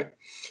time, right?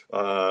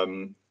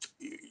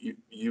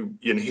 You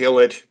inhale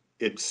it,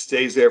 it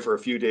stays there for a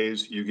few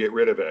days, you get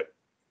rid of it.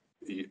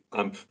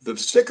 The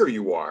sicker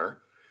you are,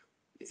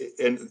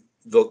 and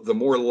the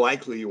more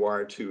likely you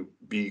are to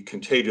be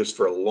contagious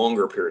for a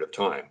longer period of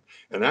time.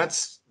 And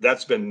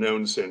that's been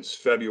known since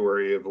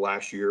February of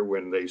last year,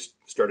 when they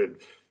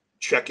started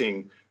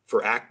checking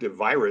for active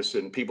virus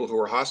in people who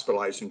were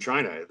hospitalized in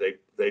China.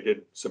 They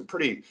did some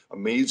pretty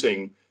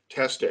amazing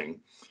testing,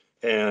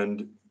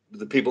 and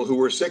the people who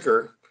were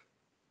sicker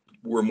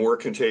were more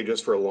contagious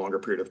for a longer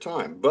period of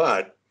time.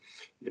 But,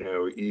 you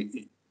know,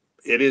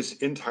 it is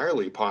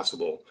entirely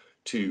possible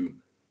to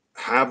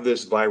have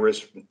this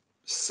virus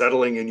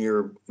settling in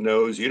your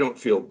nose. You don't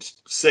feel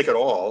sick at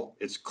all.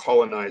 It's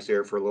colonized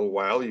there for a little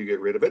while. You get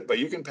rid of it, but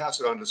you can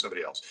pass it on to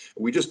somebody else.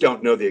 We just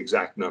don't know the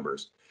exact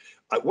numbers.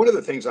 One of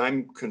the things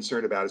I'm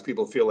concerned about is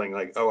people feeling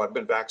like, oh, I've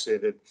been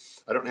vaccinated,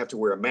 I don't have to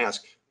wear a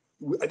mask.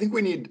 I think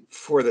we need,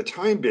 for the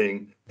time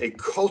being, a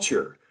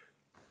culture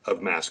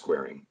of mask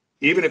wearing.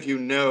 Even if you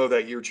know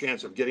that your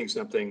chance of getting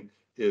something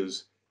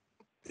is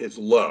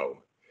low,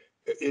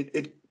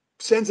 it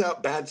sends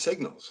out bad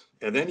signals.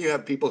 And then you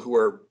have people who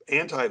are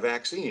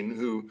anti-vaccine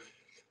who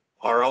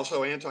are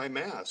also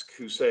anti-mask,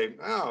 who say,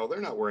 oh, they're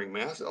not wearing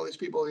masks. All these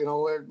people, you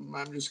know,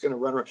 I'm just going to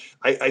run around.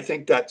 I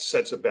think that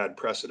sets a bad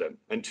precedent.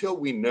 Until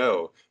we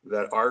know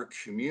that our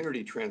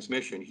community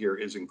transmission here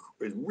is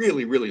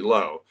really, really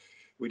low,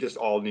 we just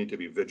all need to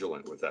be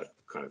vigilant with that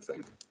kind of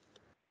thing.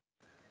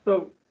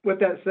 So with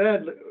that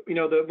said, you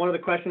know, one of the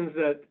questions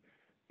that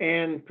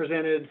Ann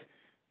presented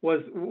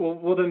was,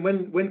 well then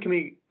when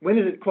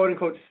is it quote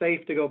unquote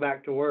safe to go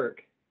back to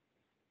work?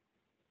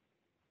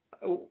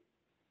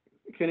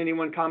 Can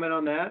anyone comment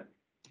on that?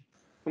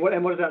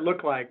 And what does that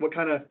look like? What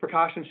kind of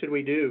precautions should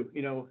we do?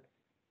 You know,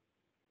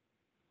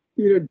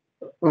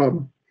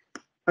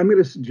 I'm going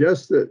to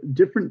suggest that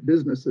different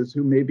businesses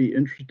who may be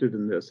interested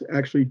in this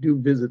actually do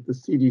visit the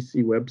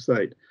CDC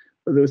website.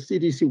 The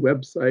CDC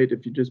website,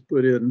 if you just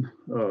put in,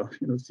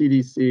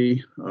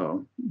 CDC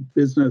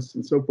business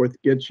and so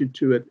forth, gets you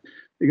to it,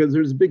 because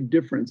there's a big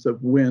difference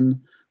of when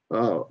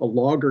a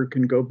logger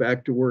can go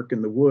back to work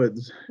in the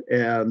woods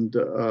and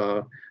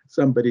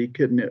somebody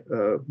can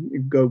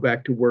go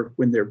back to work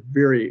when they're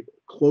very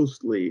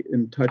closely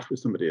in touch with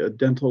somebody, a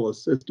dental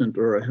assistant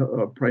or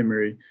a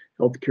primary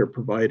healthcare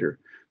provider.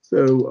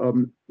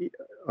 So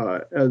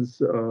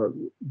as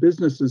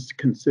businesses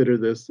consider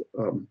this,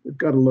 they've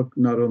got to look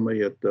not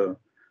only at the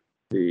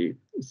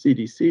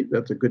CDC,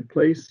 that's a good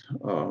place,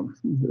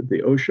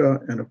 the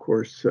OSHA, and of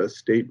course,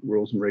 state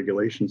rules and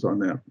regulations on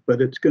that.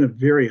 But it's going to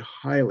vary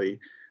highly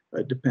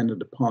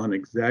dependent upon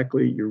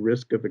exactly your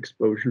risk of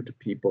exposure to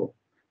people,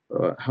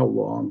 how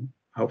long,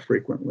 how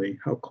frequently,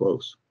 how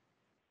close.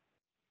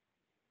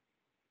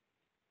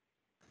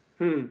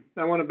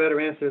 I want a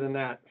better answer than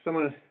that. I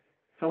want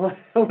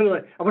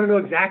to know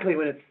exactly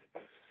when it's.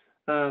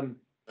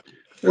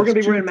 We're going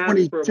to be wearing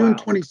masks for a June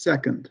while.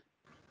 22nd.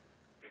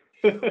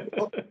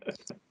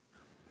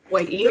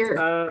 What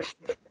year?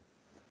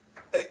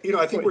 You know,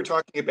 I think we're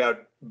talking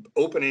about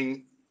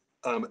opening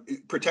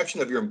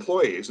protection of your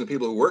employees and the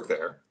people who work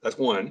there. That's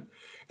one.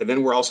 And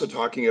then we're also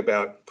talking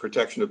about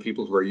protection of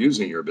people who are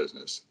using your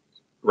business,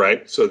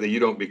 right? So that you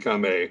don't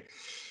become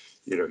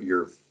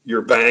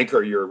your bank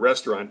or your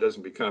restaurant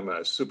doesn't become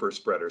a super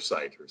spreader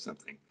site or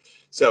something.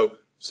 So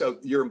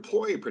your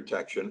employee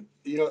protection,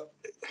 you know,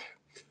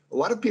 a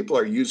lot of people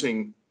are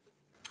using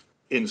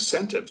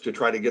incentives to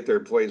try to get their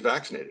employees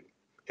vaccinated.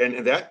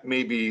 And that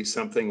may be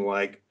something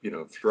like, you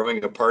know,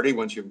 throwing a party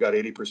once you've got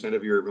 80%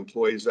 of your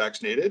employees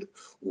vaccinated,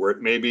 or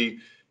it may be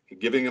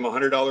giving them a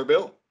 $100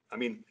 bill. I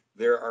mean,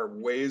 there are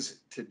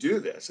ways to do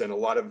this, and a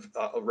lot of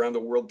around the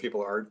world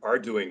people are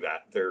doing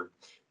that. They're,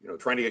 you know,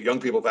 trying to get young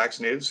people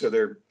vaccinated, so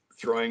they're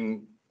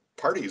throwing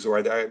parties. Or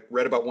I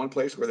read about one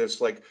place where there's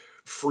like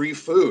free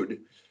food,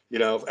 you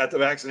know, at the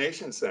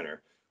vaccination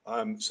center.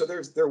 So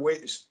there are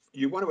ways.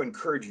 You want to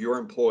encourage your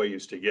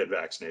employees to get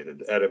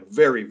vaccinated at a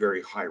very,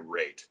 very high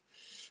rate.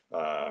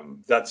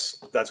 That's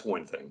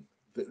one thing.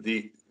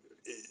 The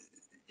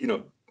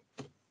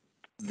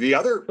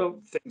other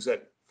things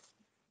that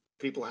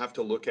people have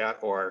to look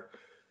at are,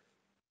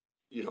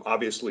 you know,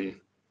 obviously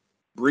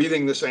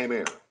breathing the same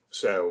air.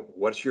 So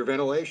what's your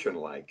ventilation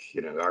like?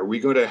 You know, are we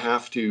going to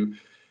have to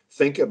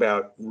think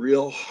about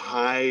real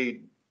high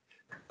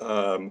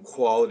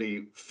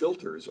quality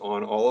filters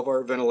on all of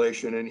our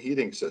ventilation and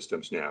heating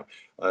systems now?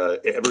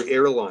 Every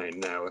airline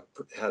now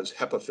has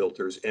HEPA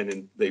filters,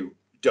 and they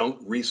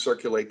don't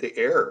recirculate the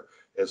air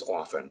as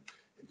often.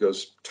 It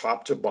goes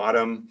top to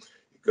bottom.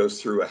 It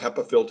goes through a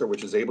HEPA filter,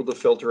 which is able to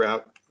filter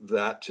out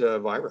that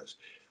virus.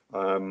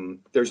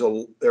 There's a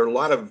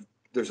lot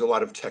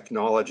of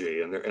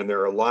technology, and there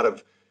are a lot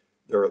of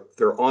there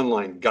are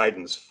online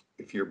guidance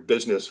if your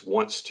business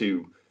wants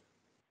to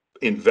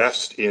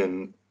invest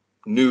in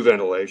new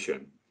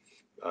ventilation.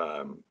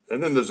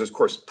 And then there's, of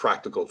course,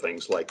 practical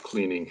things like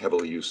cleaning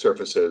heavily used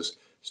surfaces,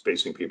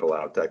 spacing people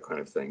out, that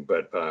kind of thing.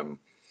 But,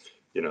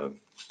 you know,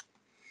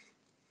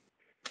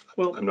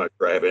 Well, I'm not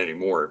sure I have any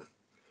more.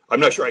 I'm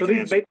not sure I so can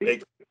these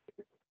answer.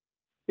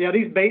 yeah,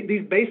 these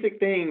basic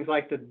things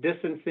like the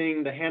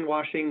distancing, the hand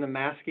washing, the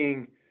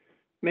masking,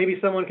 maybe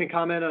someone can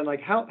comment on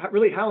like how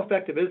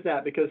effective is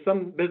that? Because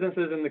some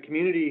businesses in the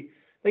community,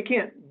 they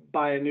can't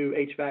buy a new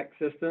HVAC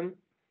system.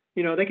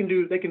 You know, they can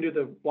do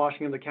the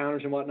washing of the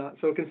counters and whatnot.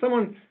 So can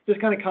someone just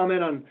kind of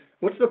comment on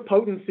what's the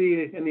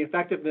potency and the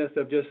effectiveness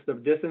of just the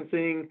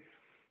distancing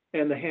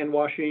and the hand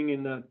washing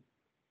and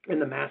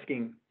the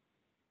masking?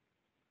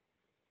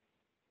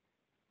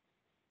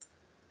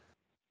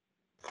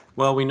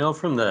 Well, we know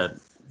from the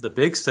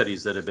big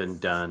studies that have been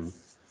done,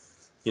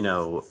 you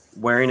know,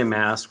 wearing a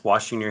mask,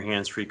 washing your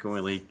hands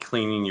frequently,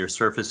 cleaning your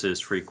surfaces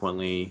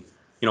frequently.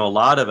 You know, a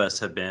lot of us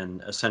have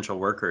been essential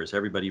workers,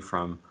 everybody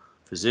from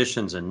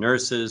physicians and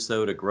nurses,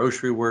 though, to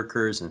grocery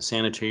workers and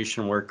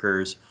sanitation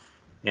workers.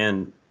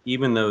 And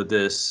even though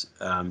this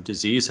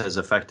disease has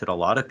affected a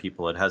lot of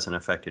people, it hasn't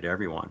affected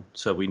everyone.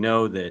 So we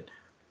know that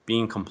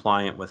being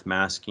compliant with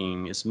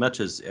masking, as much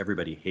as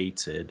everybody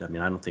hates it, I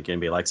mean, I don't think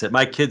anybody likes it.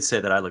 My kids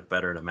say that I look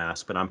better in a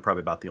mask, but I'm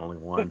probably about the only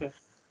one.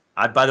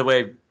 By the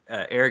way,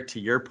 Eric, to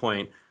your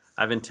point,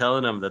 I've been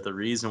telling them that the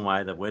reason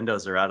why the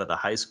windows are out of the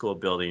high school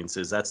buildings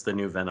is that's the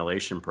new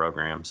ventilation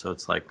program. So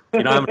it's like, if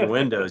you don't have any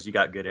windows, you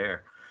got good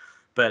air.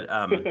 But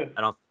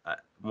I'm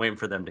waiting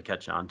for them to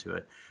catch on to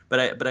it.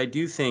 But I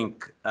do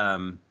think,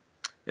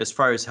 as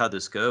far as how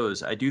this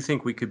goes, I do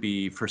think we could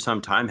be for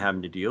some time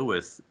having to deal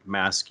with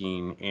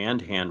masking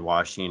and hand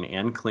washing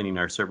and cleaning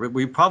our server.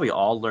 We probably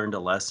all learned a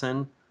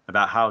lesson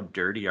about how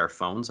dirty our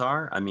phones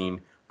are. I mean,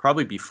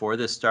 probably before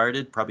this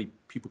started, probably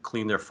people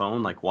clean their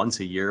phone like once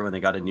a year when they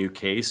got a new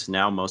case.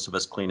 Now most of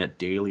us clean it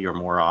daily or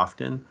more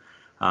often,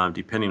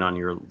 depending on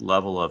your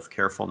level of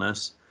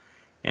carefulness.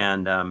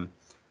 And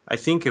I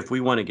think if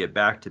we want to get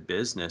back to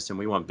business and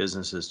we want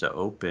businesses to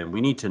open,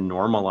 we need to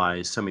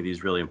normalize some of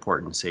these really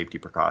important safety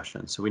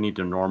precautions. So we need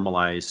to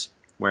normalize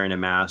wearing a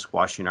mask,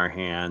 washing our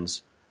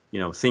hands, you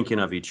know, thinking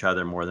of each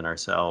other more than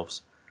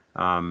ourselves.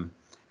 And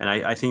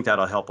I think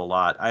that'll help a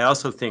lot. I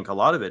also think a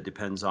lot of it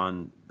depends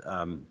on,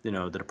 you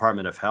know, the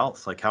Department of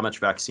Health, like how much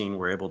vaccine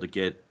we're able to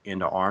get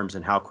into arms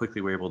and how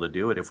quickly we're able to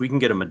do it. If we can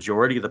get a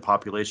majority of the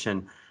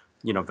population,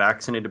 you know,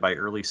 vaccinated by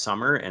early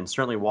summer, and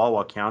certainly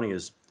Walwall County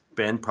has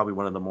been probably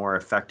one of the more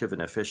effective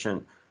and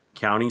efficient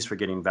counties for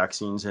getting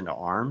vaccines into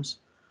arms,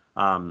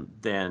 and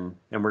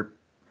we're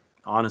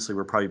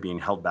probably being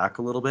held back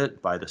a little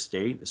bit by the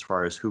state as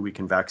far as who we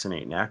can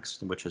vaccinate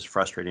next, which is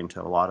frustrating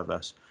to a lot of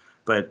us.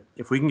 But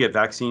if we can get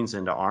vaccines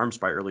into arms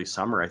by early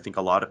summer, I think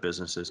a lot of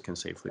businesses can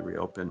safely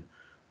reopen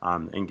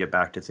and get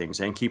back to things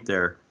and keep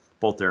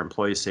both their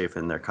employees safe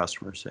and their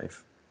customers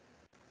safe.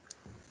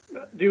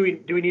 Do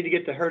we need to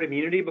get to herd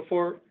immunity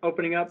before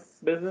opening up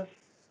business?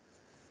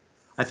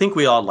 I think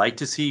we all like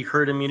to see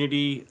herd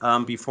immunity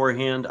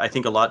beforehand. I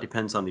think a lot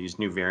depends on these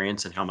new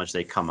variants and how much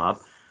they come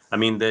up. I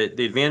mean,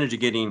 the advantage of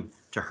getting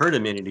to herd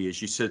immunity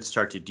is you should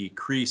start to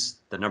decrease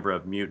the number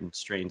of mutant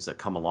strains that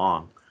come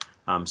along.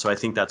 So I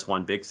think that's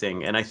one big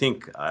thing. And I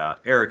think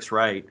Eric's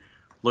right.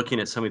 Looking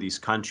at some of these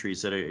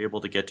countries that are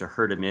able to get to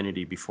herd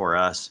immunity before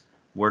us,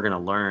 we're going to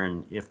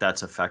learn if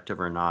that's effective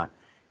or not.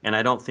 And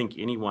I don't think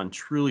anyone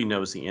truly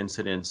knows the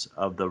incidence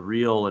of the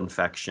real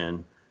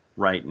infection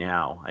right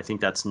now. I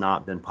think that's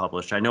not been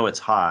published. I know it's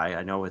high.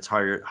 I know it's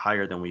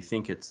higher than we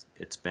think it's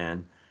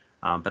been,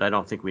 but I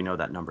don't think we know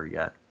that number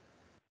yet.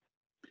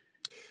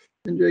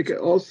 And Jake,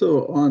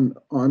 also on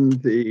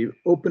the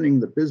opening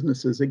the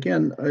businesses,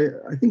 again,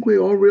 I think we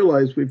all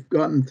realize we've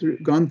gone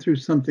through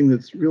something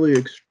that's really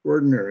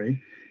extraordinary,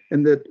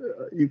 and that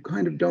you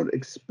kind of don't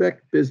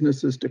expect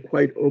businesses to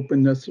quite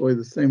open necessarily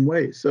the same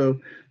way. So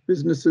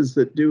businesses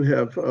that do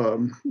have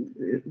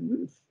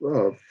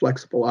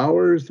flexible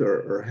hours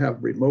or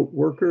have remote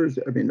workers,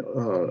 I mean,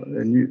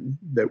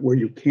 that where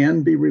you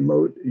can be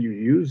remote, you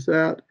use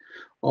that.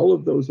 All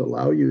of those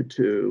allow you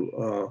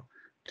to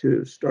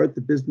start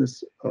the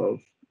business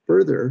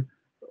further,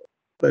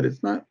 but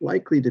it's not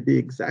likely to be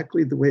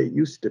exactly the way it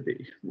used to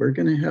be. We're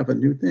going to have a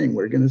new thing.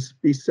 We're going to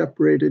be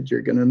separated.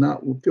 You're going to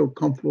not feel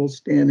comfortable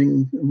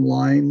standing in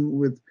line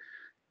with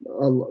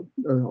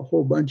a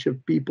whole bunch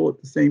of people at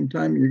the same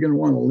time. You're going to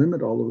want to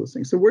limit all of those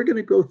things. So we're going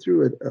to go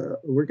through it.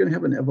 We're going to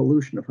have an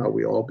evolution of how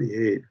we all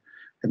behave.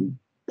 And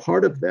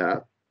part of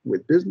that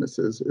with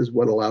businesses is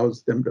what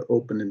allows them to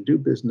open and do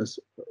business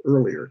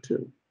earlier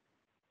too.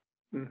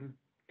 Mm-hmm.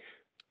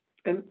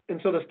 And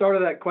so the start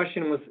of that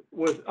question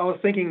was I was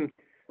thinking,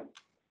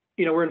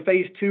 you know, we're in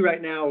phase 2 right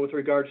now with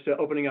regards to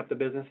opening up the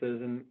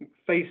businesses, and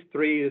phase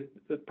 3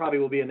 probably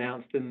will be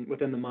announced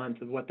within the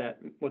month of what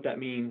that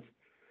means.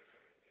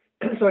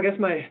 So I guess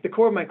the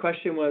core of my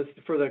question was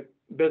for the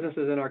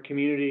businesses in our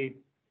community,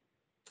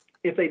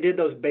 if they did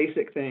those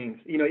basic things,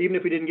 you know, even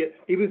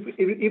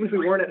if we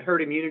weren't at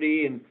herd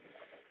immunity and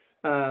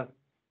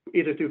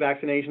either through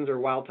vaccinations or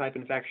wild type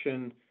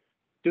infection,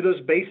 do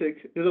those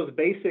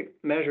basic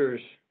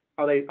measures,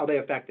 are they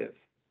effective?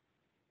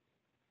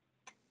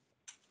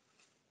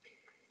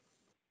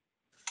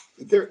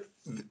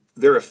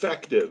 They're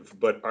effective,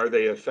 but are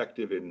they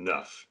effective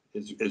enough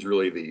is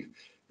really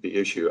the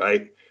issue.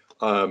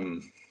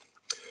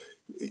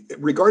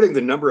 Regarding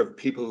the number of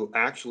people who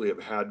actually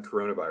have had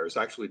coronavirus,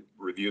 I actually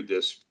reviewed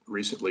this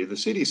recently. The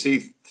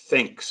CDC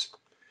thinks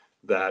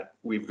that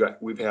we've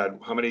had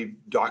how many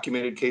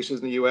documented cases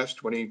in the US?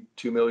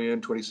 22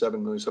 million,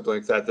 27 million, something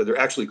like that, that they're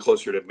actually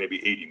closer to maybe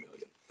 80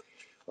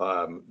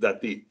 million.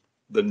 That the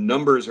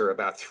numbers are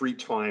about 3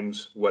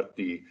 times what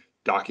the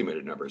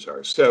documented numbers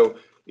are. So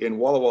in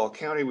Walla Walla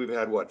County, we've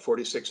had what,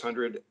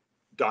 4,600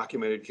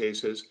 documented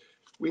cases.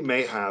 We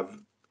may have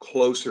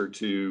closer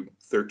to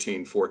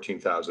 13,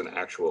 14,000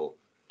 actual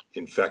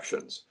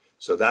infections.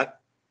 So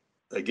that,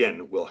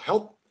 again, will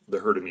help the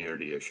herd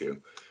immunity issue.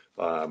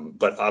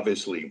 But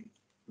obviously,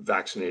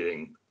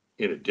 vaccinating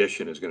in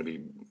addition is going to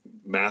be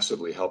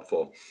massively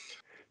helpful.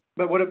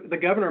 But what if the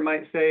governor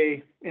might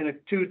say in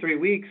 2 or 3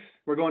 weeks,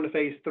 we're going to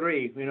phase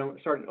 3,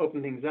 start to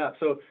open things up.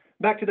 So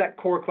back to that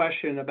core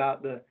question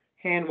about the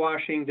hand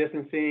washing,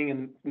 distancing,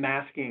 and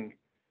masking.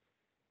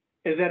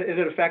 Is it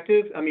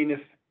effective? I mean,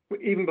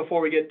 even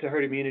before we get to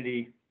herd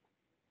immunity,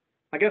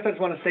 I guess I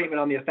just want a statement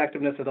on the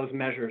effectiveness of those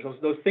measures,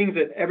 those things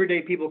that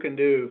everyday people can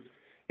do,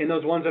 and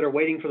those ones that are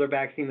waiting for their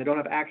vaccine that don't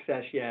have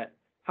access yet.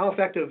 How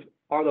effective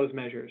are those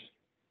measures?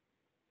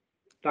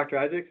 Dr.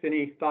 Isaacs,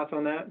 any thoughts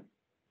on that?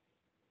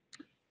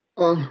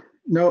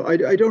 No,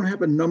 I don't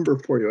have a number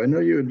for you. I know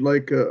you would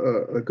like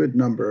a good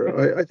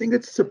number. I think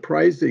it's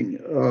surprising.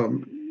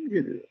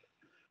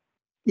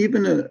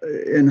 Even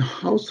in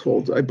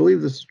households, I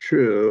believe this is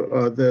true,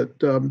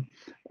 that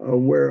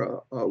where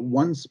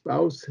one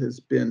spouse has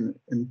been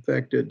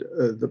infected,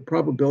 the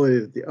probability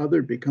that the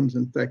other becomes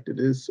infected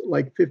is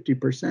like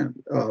 50%.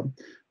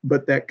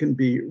 But that can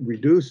be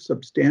reduced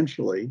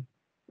substantially.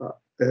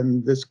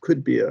 And this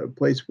could be a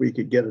place where you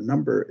could get a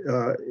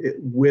number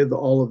with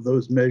all of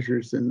those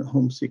measures in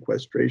home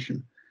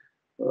sequestration.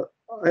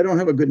 I don't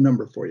have a good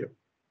number for you.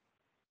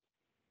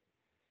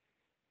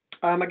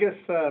 I guess,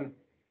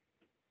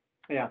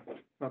 yeah,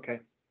 okay.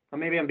 Well,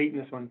 maybe I'm beating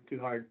this one too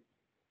hard.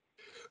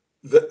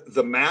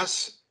 The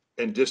mask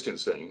and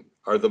distancing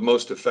are the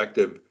most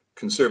effective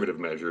conservative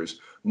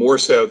measures, more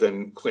so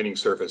than cleaning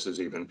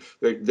surfaces even.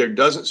 There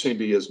doesn't seem to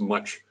be as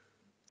much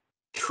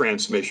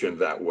transmission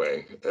that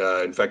way.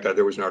 In fact,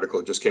 there was an article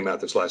that just came out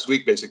this last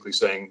week basically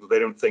saying they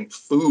don't think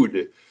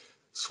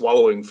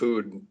swallowing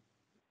food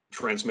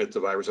transmits the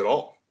virus at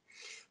all.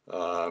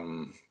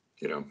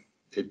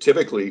 It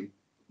typically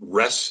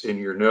rests in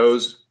your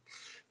nose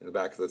and the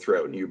back of the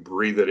throat and you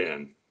breathe it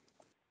in.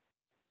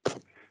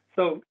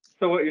 So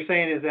what you're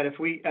saying is that if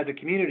we, as a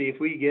community, if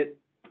we get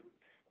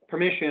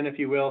permission, if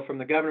you will, from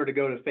the governor to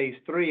go to phase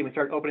 3 and we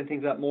start opening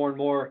things up more and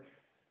more,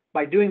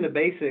 by doing the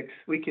basics,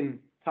 we can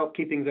help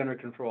keep things under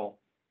control.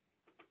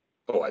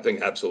 Oh, I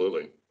think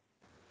absolutely.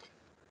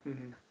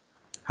 Mm-hmm.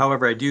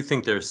 However, I do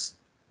think there's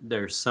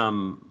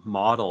some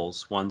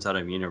models, ones out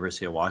of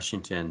University of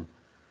Washington,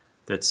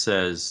 that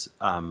says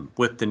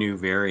with the new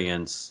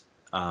variants,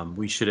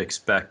 we should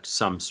expect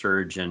some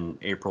surge in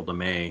April to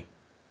May,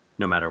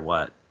 no matter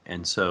what.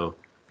 And so,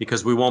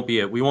 because we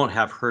won't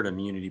have herd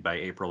immunity by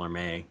April or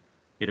May,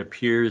 it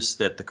appears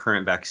that the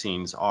current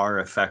vaccines are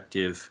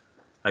effective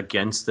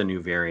against the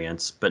new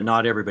variants, but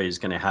not everybody's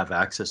going to have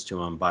access to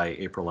them by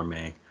April or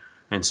May.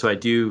 And so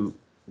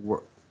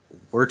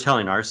we're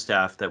telling our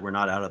staff that we're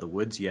not out of the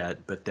woods yet,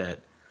 but that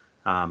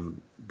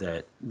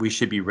we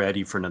should be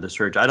ready for another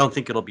surge. I don't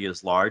think it'll be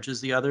as large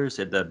as the others.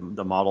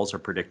 The models are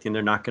predicting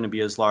they're not going to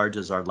be as large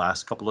as our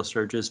last couple of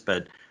surges,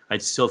 but I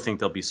still think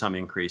there'll be some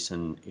increase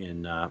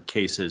in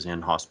cases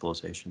and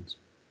hospitalizations.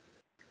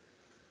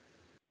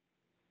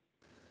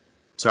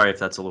 Sorry if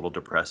that's a little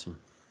depressing.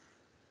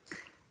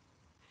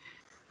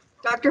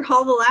 Dr.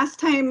 Hall, the last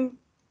time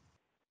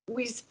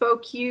we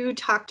spoke, you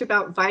talked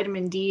about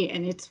vitamin D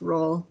and its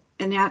role,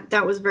 and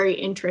that was very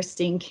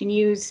interesting. Can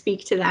you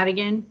speak to that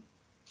again?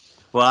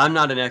 Well, I'm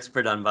not an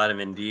expert on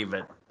vitamin D,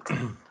 but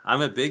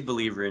I'm a big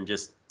believer in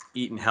just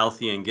eating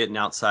healthy and getting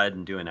outside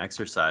and doing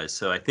exercise.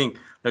 So I think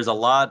there's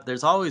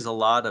always a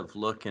lot of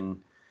looking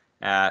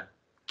at,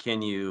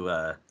 can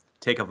you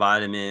take a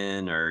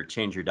vitamin or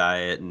change your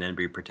diet and then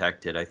be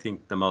protected? I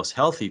think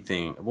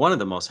one of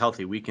the most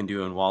healthy we can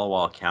do in Walla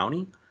Walla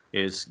County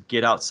is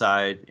get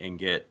outside and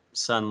get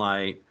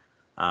sunlight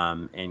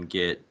and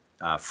get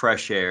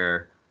fresh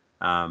air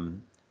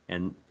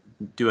and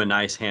do a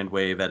nice hand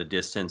wave at a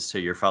distance to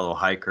your fellow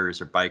hikers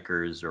or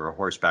bikers or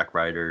horseback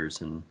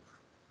riders and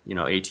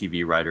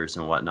ATV riders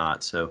and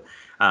whatnot. So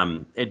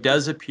it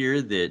does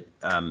appear that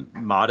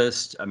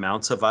modest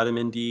amounts of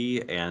vitamin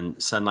D and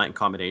sunlight in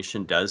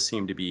combination does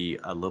seem to be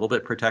a little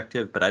bit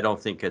protective, but I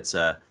don't think it's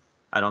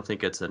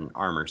an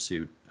armor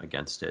suit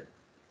against it.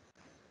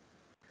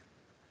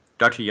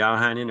 Dr.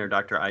 Yohanan or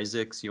Dr.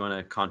 Isaacs, you want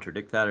to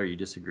contradict that, or you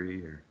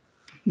disagree? Or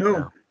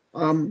no.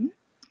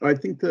 I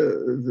think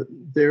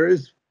there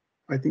is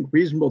I think,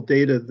 reasonable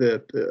data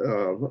that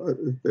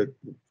that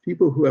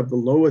people who have the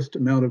lowest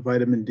amount of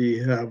vitamin D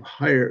have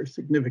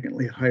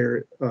significantly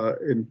higher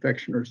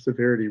infection or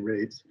severity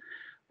rates,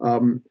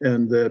 and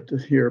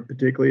that here,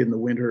 particularly in the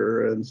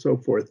winter and so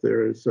forth,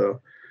 there is a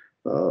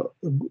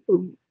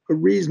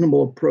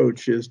reasonable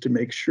approach is to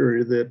make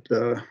sure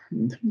that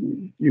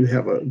you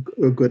have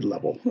a good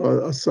level.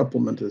 A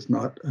supplement is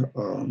not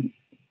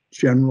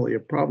generally a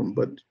problem,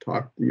 but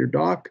talk to your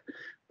doc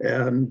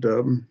and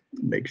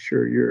make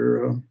sure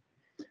you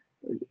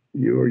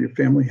or your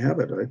family have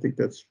it. I think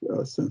that's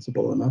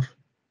sensible enough.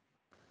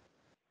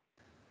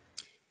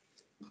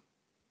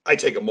 I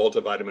take a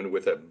multivitamin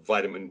with a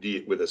vitamin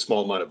D, with a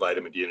small amount of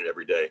vitamin D in it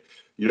every day.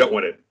 You don't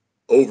want to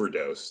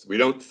overdose. We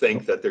don't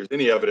think that there's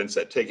any evidence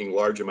that taking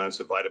large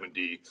amounts of vitamin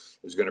D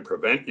is going to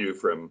prevent you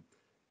from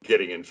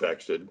getting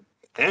infected.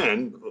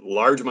 And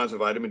large amounts of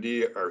vitamin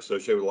D are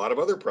associated with a lot of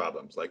other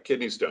problems like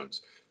kidney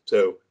stones.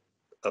 So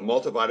a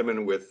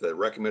multivitamin with the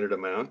recommended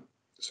amount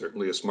is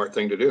certainly a smart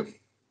thing to do.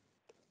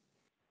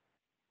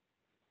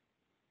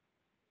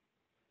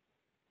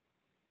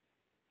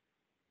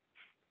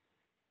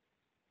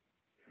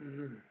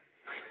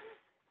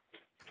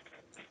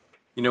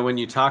 You know, when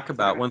you talk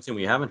about, one thing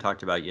we haven't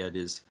talked about yet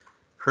is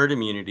herd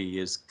immunity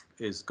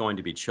is going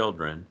to be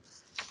children.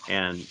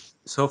 And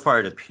so far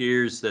it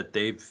appears that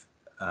they've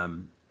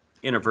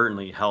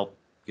inadvertently helped,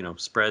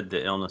 spread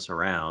the illness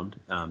around.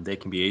 They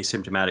can be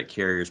asymptomatic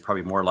carriers,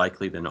 probably more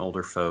likely than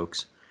older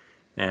folks.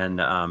 And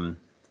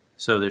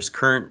so there's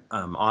current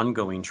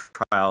ongoing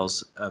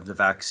trials of the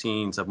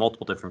vaccines, of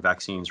multiple different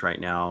vaccines right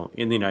now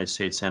in the United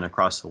States and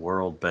across the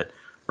world. But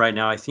right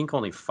now, I think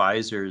only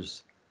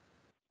Pfizer's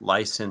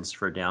licensed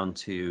for down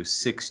to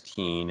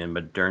 16, and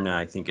Moderna,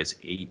 I think, is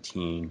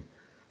 18.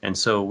 And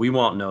so we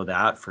won't know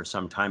that for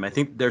some time. I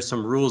think there's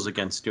some rules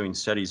against doing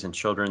studies in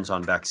children's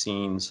on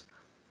vaccines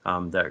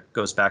that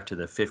goes back to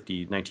the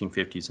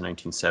 1950s and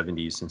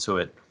 1970s. And so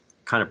it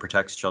kind of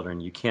protects children.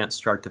 You can't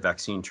start the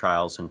vaccine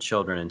trials in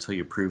children until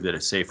you prove that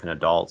it's safe in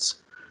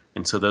adults.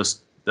 And so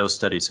those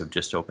studies have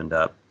just opened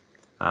up.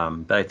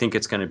 But I think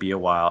it's going to be a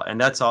while.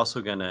 And that's also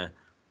going to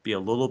be a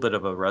little bit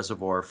of a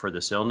reservoir for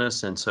this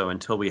illness. And so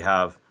until we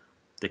have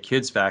the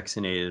kids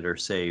vaccinated or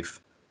safe,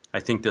 I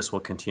think this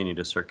will continue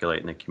to circulate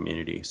in the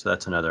community. So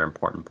that's another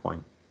important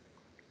point.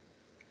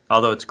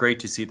 Although it's great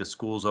to see the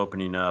schools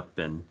opening up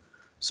and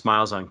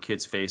smiles on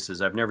kids'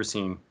 faces. I've never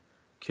seen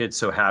kids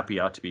so happy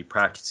out to be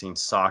practicing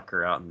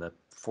soccer out in the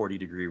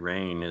 40-degree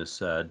rain as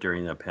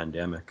during the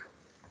pandemic.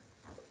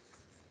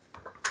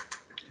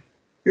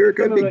 Eric,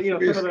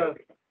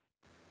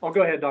 Oh,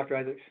 go ahead, Dr.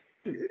 Isaacs.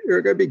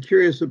 Eric, I'd be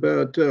curious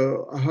about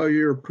how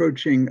you're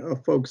approaching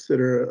folks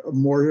that are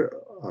more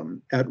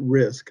at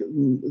risk,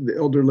 the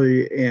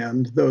elderly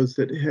and those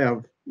that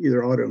have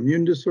either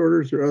autoimmune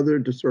disorders or other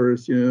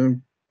disorders,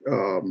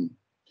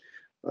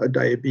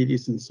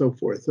 diabetes and so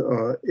forth,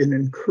 in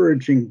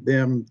encouraging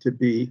them to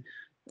be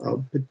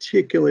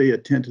particularly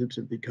attentive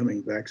to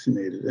becoming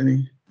vaccinated.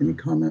 Any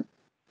comment?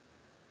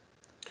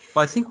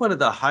 Well, I think one of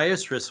the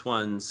highest risk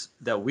ones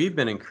that we've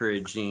been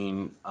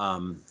encouraging,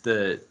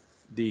 the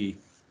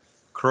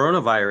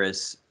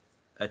coronavirus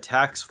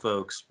attacks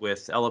folks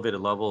with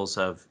elevated levels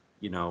of,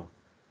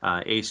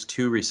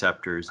 ACE2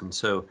 receptors. And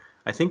so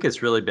I think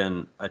it's really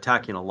been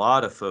attacking a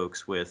lot of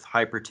folks with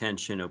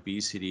hypertension,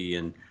 obesity,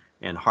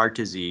 and heart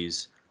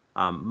disease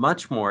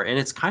much more. And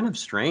it's kind of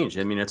strange.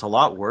 I mean, it's a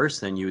lot worse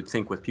than you would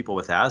think with people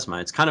with asthma.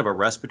 It's kind of a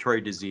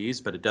respiratory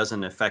disease, but it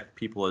doesn't affect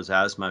people with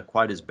asthma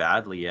quite as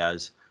badly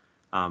as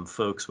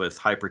folks with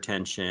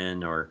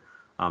hypertension or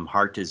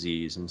heart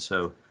disease. And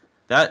so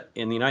that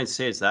in the United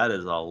States, that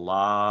is a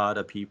lot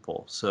of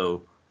people.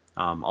 So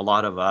a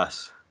lot of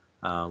us,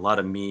 a lot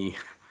of me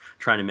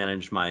trying to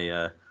manage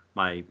my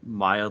my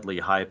mildly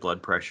high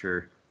blood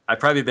pressure. I've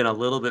probably been a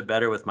little bit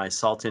better with my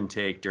salt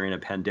intake during a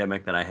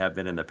pandemic than I have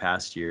been in the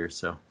past year.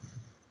 So,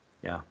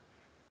 yeah.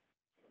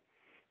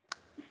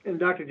 And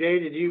Dr. J,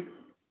 did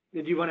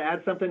you want to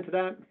add something to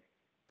that?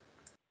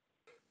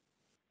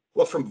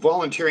 Well, from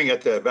volunteering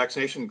at the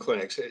vaccination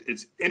clinics,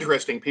 it's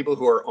interesting, people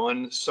who are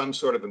on some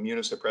sort of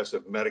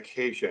immunosuppressive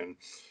medication,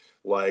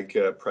 like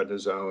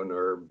prednisone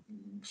or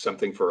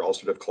something for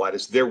ulcerative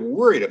colitis, they're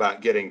worried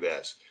about getting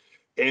this.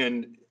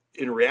 And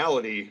in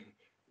reality,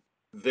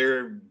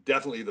 they're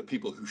definitely the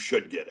people who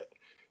should get it.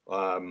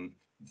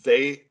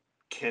 They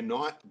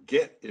cannot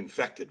get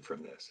infected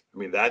from this. I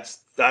mean,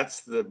 that's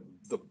the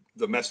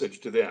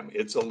message to them.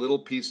 It's a little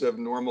piece of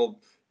normal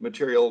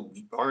material,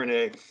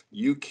 RNA.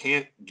 You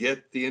can't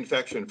get the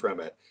infection from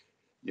it.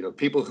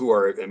 People who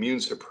are immune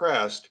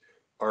suppressed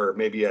are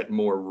maybe at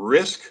more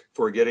risk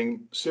for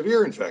getting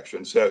severe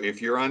infection. So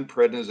if you're on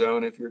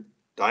prednisone, if you're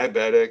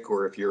diabetic,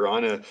 or if you're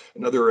on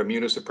another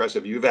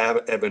immunosuppressive, you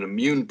have an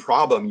immune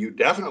problem, you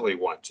definitely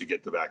want to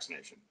get the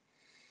vaccination.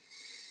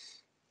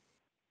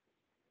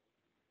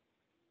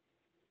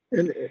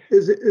 And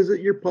is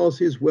it your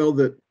policy as well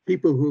that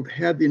people who've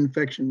had the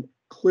infection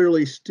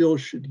clearly still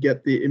should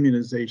get the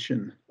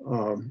immunization?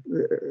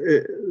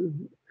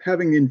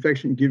 Having the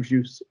infection gives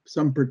you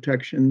some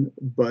protection,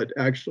 but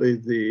actually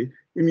the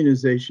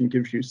immunization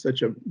gives you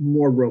such a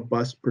more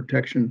robust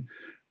protection,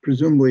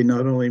 presumably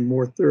not only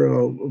more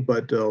thorough,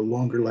 but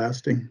longer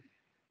lasting.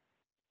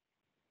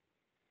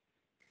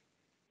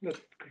 That's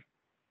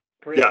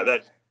correct. Yeah,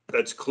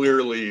 that's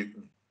clearly,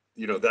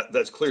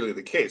 that's clearly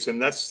the case.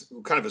 And that's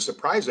kind of a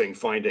surprising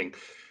finding.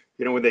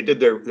 When they did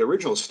their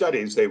original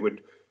studies, they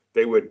would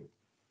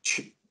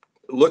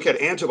look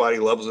at antibody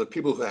levels of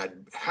people who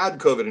had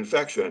COVID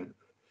infection,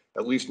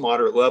 at least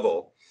moderate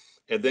level,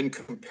 and then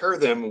compare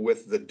them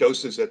with the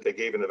doses that they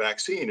gave in the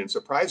vaccine. And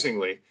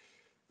surprisingly,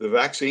 the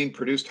vaccine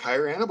produced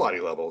higher antibody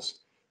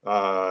levels.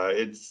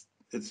 It's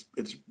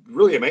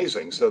really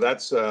amazing. So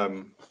that's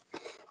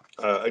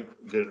I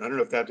don't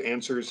know if that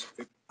answers.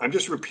 I'm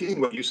just repeating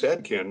what you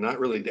said, Ken, not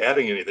really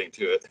adding anything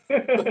to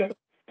it.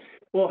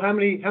 Well, how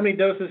many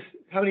doses,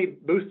 how many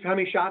boosts, how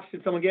many shots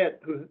did someone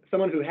get?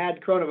 Someone who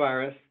had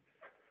coronavirus,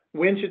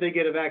 when should they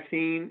get a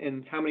vaccine,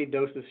 and how many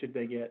doses should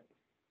they get?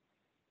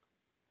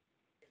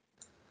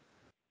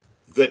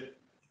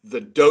 The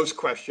dose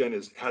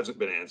question hasn't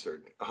been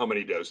answered. How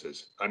many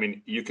doses? I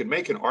mean, you could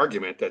make an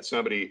argument that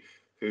somebody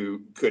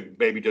who could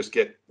maybe just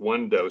get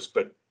one dose,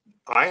 but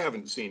I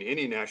haven't seen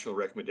any national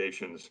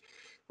recommendations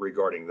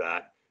regarding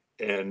that.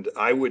 And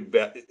I would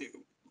bet,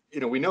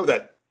 we know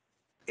that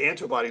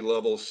antibody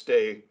levels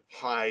stay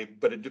high,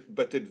 but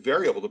it's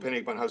variable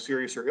depending upon how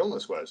serious your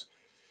illness was.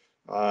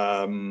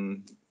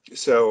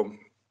 So,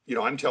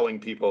 I'm telling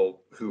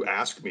people who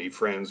ask me,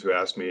 friends who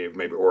ask me,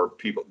 maybe, or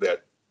people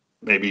that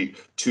maybe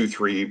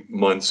 2-3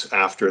 months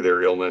after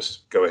their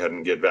illness, go ahead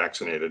and get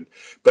vaccinated.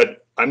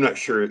 But I'm not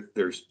sure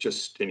there's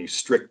just any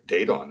strict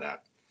data on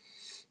that.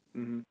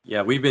 Mm-hmm.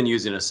 Yeah, we've been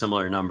using a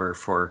similar number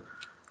for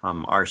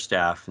our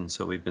staff, and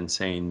so we've been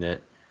saying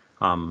that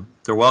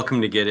they're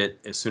welcome to get it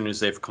as soon as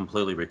they've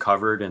completely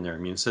recovered and their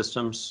immune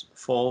system's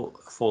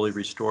fully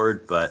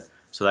restored. But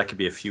so that could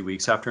be a few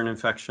weeks after an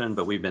infection,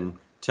 but we've been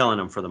telling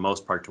them for the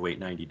most part to wait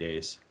 90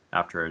 days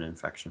after an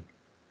infection.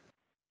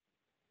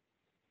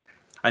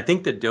 I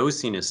think the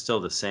dosing is still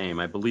the same.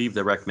 I believe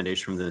the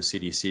recommendation from the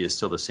CDC is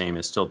still the same.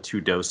 It's still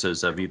 2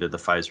 doses of either the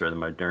Pfizer or the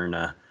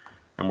Moderna.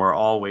 And we're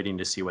all waiting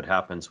to see what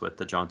happens with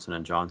the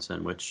Johnson &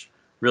 Johnson, which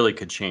really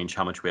could change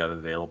how much we have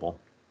available.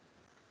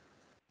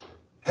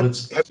 Have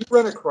you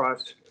run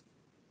across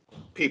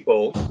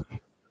people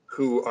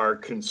who are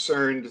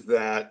concerned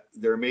that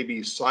there may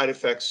be side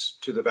effects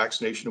to the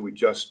vaccination we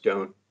just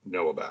don't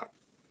know about?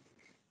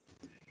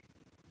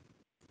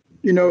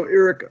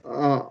 Eric,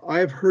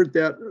 I've heard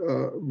that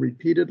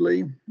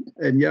repeatedly,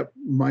 and yet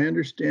my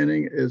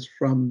understanding is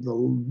from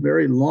the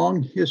very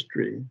long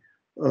history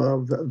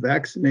of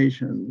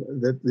vaccination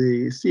that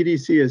the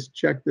CDC has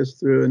checked this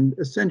through, and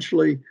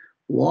essentially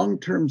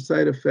long-term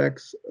side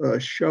effects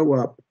show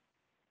up.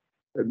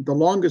 The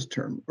longest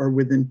term are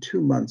within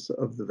 2 months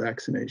of the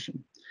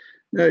vaccination.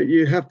 Now,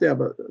 you have to have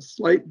a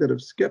slight bit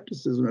of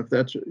skepticism if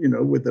that's,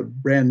 with a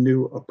brand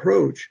new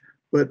approach,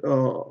 but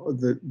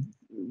the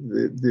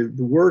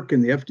work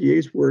and the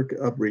FDA's work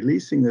of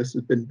releasing this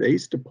has been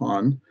based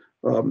upon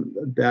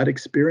that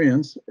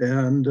experience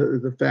and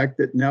the fact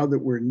that now that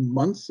we're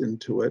months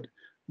into it,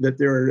 that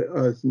there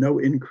is no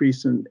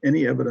increase in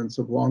any evidence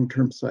of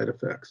long-term side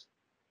effects.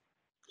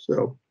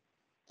 So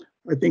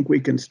I think we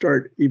can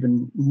start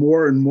even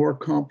more and more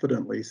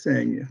confidently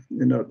saying,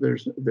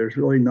 there's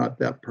really not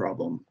that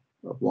problem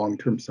of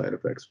long-term side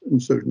effects.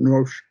 And so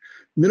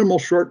minimal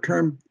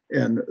short-term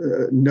and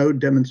no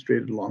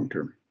demonstrated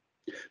long-term.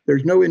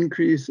 There's no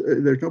increase,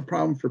 there's no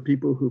problem for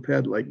people who've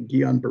had like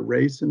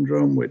Guillain-Barré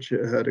syndrome, which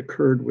had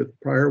occurred with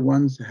prior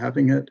ones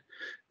having it.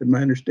 And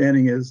my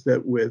understanding is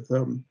that with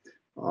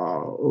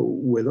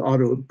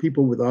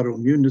people with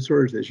autoimmune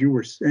disorders, as you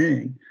were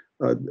saying,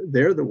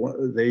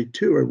 they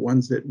too are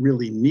ones that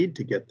really need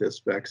to get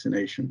this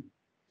vaccination.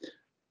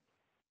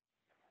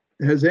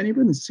 Has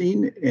anyone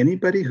seen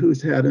anybody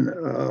who's had an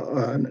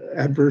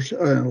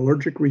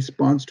allergic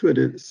response to it?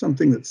 It's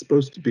something that's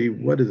supposed to be,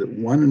 what is it,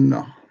 1 in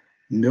a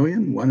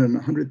million, 1 in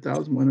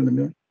 100,000, 1 in a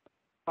million?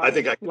 I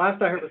think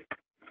last I heard was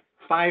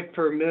 5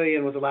 per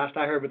million was the last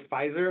I heard with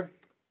Pfizer.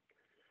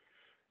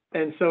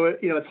 And so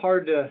it's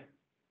hard to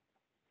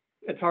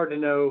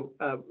know.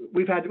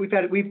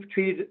 We've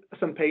treated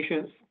some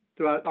patients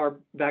throughout our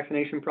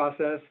vaccination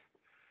process,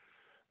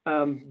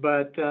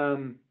 but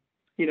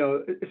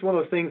it's one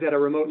of those things at a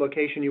remote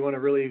location you want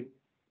to really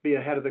be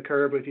ahead of the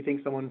curve if you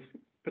think someone's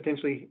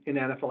potentially in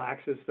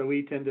anaphylaxis. So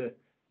we tend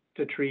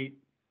to treat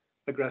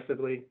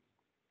aggressively.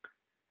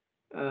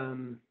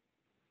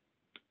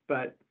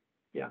 But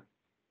yeah,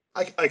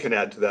 I can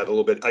add to that a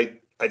little bit.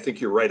 I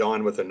think you're right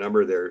on with the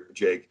number there,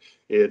 Jake.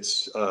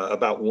 It's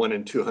about 1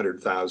 in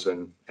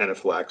 200,000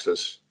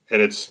 anaphylaxis,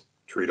 and it's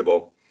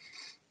treatable.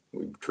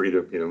 We treat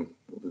it,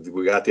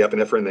 we got the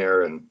epinephrine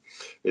there, and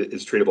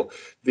it's treatable.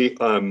 The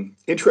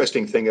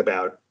interesting thing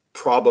about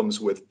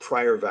problems with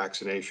prior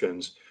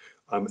vaccinations,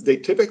 they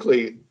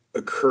typically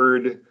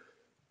occurred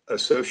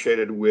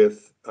associated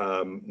with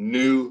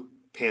new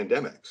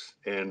pandemics,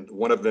 and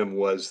one of them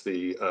was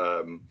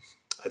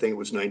I think it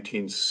was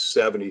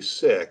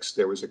 1976.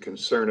 There was a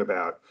concern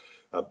about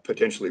a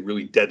potentially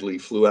really deadly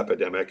flu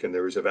epidemic, and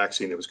there was a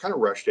vaccine that was kind of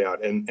rushed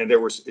out, and there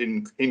was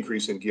an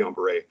increase in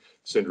Guillain-Barré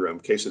syndrome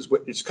cases.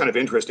 What is kind of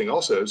interesting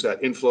also is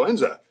that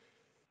influenza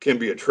can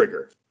be a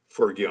trigger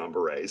for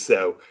Guillain-Barré.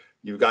 So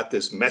you've got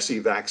this messy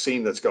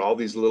vaccine that's got all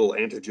these little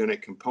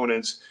antigenic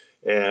components,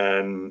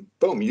 and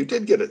boom, you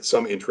did get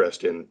some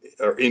interest in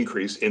or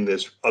increase in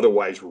this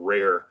otherwise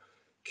rare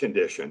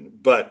condition.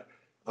 But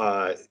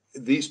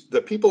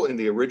the people in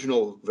the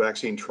original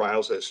vaccine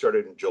trials that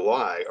started in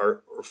July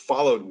are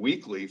followed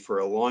weekly for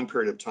a long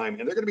period of time,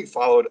 and they're going to be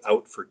followed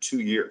out for 2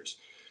 years.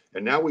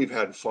 And now we've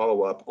had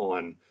follow up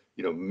on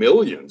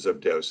millions of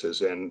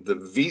doses, and the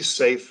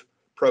V-Safe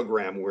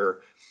program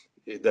where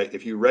that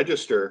if you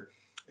register,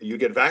 you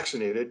get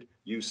vaccinated,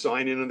 you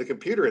sign in on the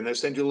computer, and they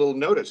send you a little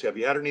notice. Have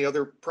you had any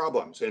other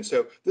problems? And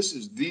so this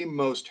is the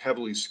most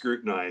heavily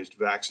scrutinized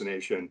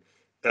vaccination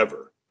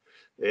ever.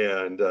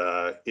 And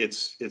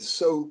it's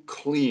so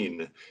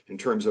clean in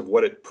terms of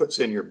what it puts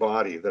in your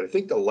body that I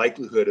think the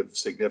likelihood of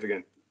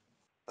significant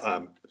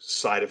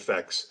side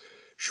effects,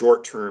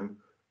 short term,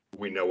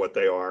 we know what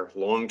they are,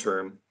 long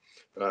term,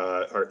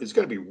 is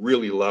going to be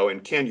really low.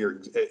 And Ken,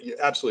 you're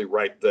absolutely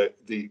right.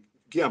 The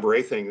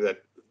Guillain-Barré thing,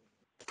 that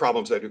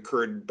problems that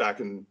occurred back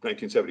in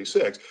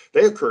 1976,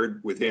 they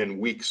occurred within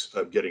weeks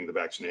of getting the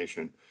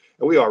vaccination.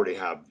 And we already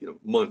have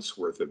months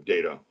worth of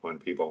data on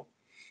people.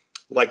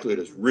 Likelihood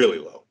is really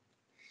low.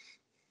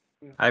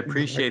 I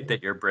appreciate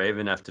that you're brave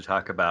enough to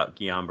talk about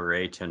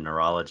Guillain-Barré to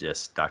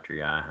neurologists, Dr.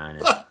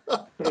 Johannes.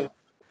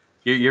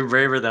 You're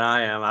braver than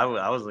I am.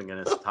 I wasn't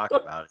going to talk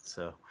about it,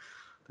 so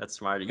that's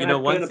smart.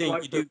 One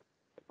thing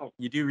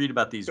you do read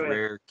about these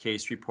rare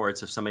case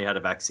reports if somebody had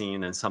a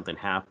vaccine and something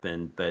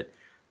happened, but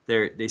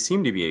they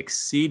seem to be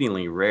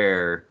exceedingly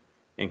rare.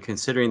 And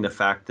considering the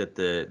fact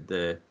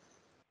that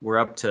we're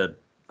up to,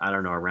 I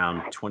don't know,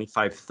 around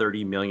 25,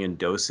 30 million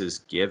doses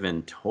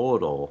given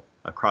total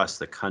across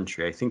the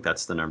country. I think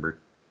that's the number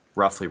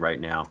roughly right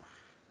now.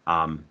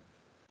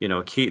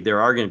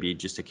 There are going to be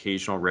just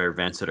occasional rare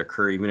events that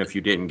occur, even if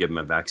you didn't give them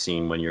a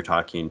vaccine, when you're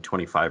talking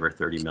 25 or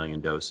 30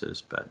 million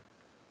doses. But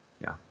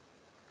yeah.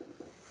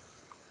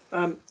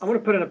 I want to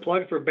put in a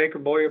plug for Baker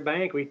Boyer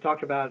Bank. We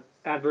talked about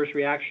adverse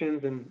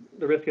reactions and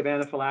the risk of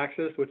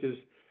anaphylaxis, which is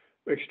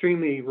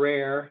extremely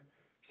rare.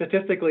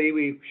 Statistically,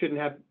 we shouldn't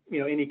have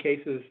any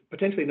cases,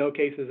 potentially no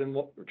cases,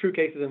 true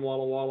cases in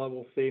Walla Walla.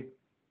 We'll see.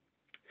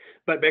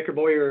 But Baker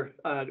Boyer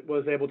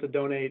was able to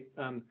donate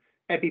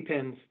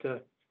EpiPens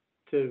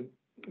to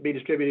be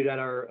distributed at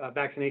our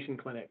vaccination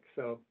clinic.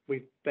 So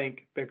we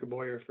thank Baker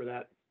Boyer for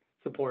that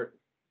support.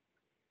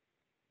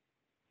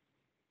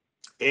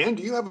 And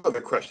do you have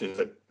other questions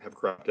that have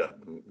cropped up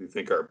and you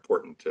think are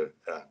important to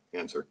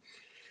answer?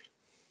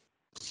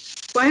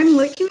 Well, I'm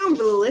looking over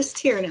the list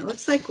here, and it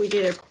looks like we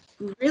did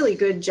a really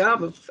good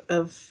job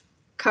of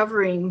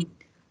covering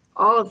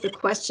all of the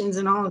questions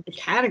and all of the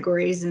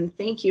categories. And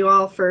thank you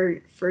all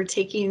for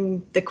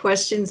taking the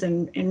questions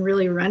and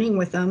really running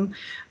with them.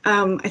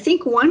 I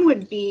think one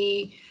would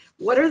be,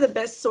 what are the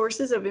best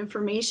sources of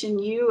information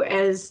you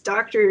as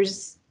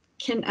doctors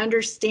can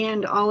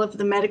understand all of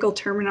the medical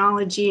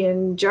terminology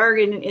and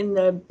jargon in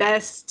the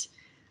best,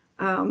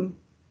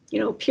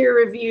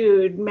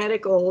 peer-reviewed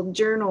medical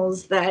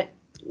journals that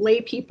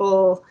lay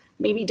people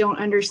maybe don't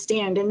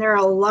understand? And there are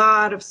a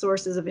lot of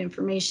sources of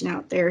information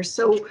out there.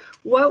 So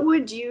what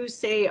would you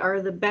say are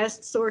the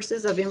best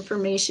sources of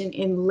information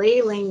in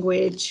lay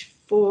language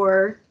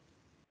for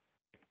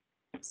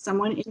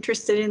someone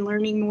interested in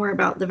learning more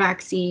about the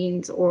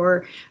vaccines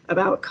or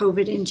about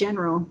COVID in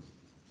general?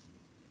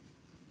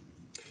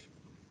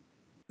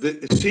 The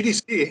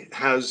CDC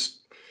has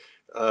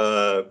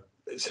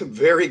some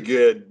very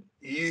good,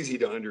 easy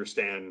to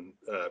understand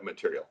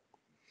material,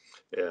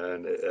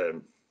 and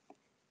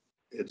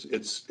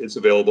it's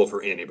available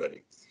for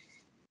anybody.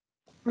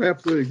 I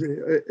absolutely agree.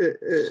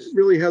 It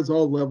really has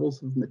all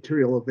levels of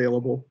material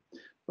available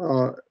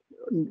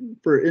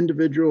for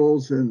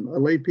individuals and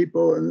lay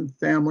people and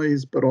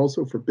families, but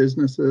also for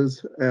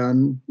businesses,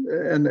 and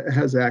it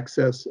has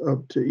access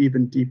up to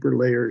even deeper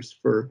layers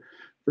for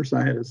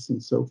scientists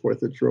and so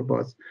forth. It's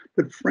robust.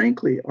 But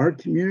frankly, our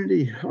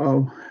community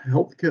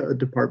health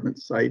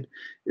department site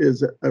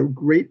is a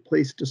great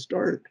place to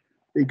start,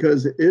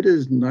 because it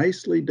is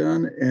nicely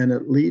done and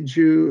it leads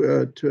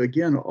you to,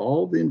 again,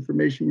 all the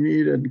information you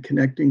need, and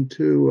connecting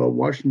to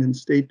Washington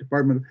State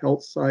Department of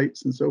Health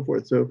sites and so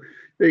forth. So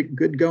hey,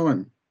 good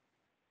going.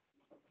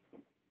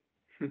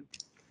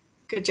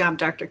 Good job,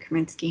 Dr.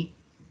 Kaminsky.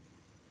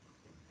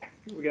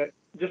 We got,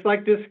 just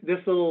like this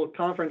little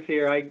conference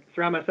here, I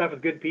surround myself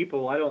with good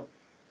people. I don't,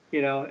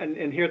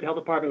 and here at the health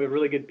department, we have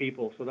really good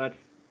people. So that's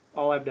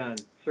all I've done,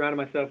 surrounded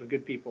myself with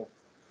good people.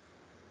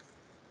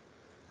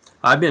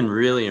 I've been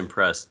really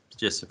impressed,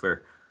 just if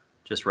we're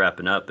just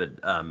wrapping up, but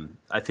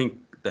I think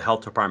the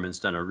health department's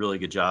done a really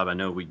good job. I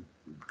know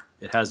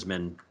it has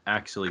been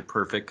actually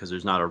perfect, because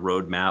there's not a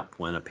roadmap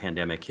when a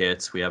pandemic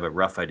hits. We have a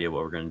rough idea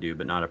what we're going to do,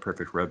 but not a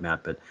perfect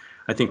roadmap. But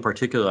I think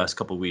particularly the last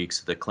couple of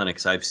weeks, the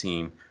clinics I've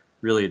seen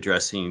really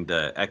addressing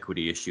the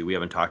equity issue. We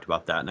haven't talked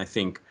about that. And I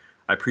think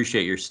I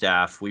appreciate your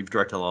staff. We've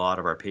directed a lot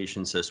of our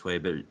patients this way,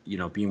 but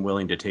being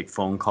willing to take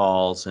phone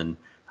calls and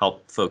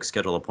help folks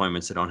schedule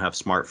appointments that don't have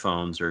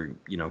smartphones or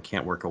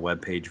can't work a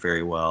web page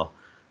very well.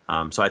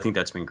 So I think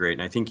that's been great,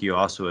 and I think you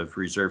also have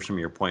reserved some of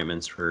your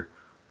appointments for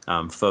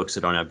folks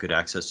that don't have good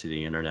access to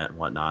the internet and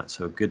whatnot.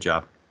 So good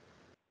job.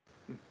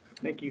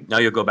 Thank you. Now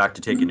you'll go back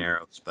to taking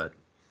arrows, but.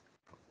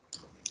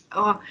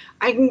 Oh,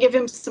 I can give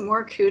him some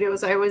more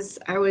kudos. I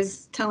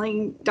was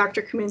telling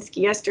Dr.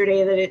 Kaminsky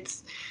yesterday that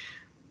it's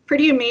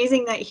pretty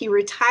amazing that he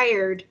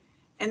retired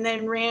and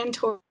then ran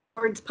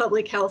towards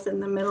public health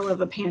in the middle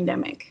of a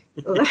pandemic.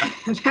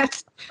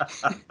 That's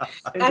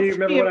And do you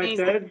remember what I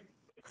said?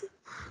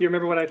 You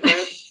remember what I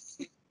said?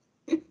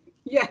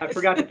 Yes. I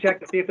forgot to check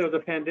to see if there was a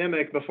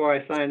pandemic before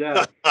I signed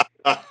up.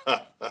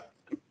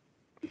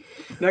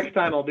 Next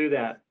time I'll do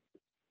that.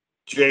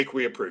 Jake,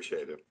 we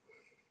appreciate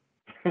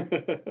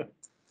it.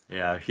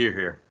 Yeah,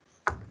 here.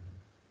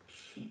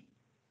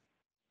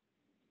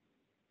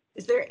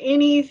 Is there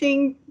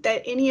anything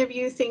that any of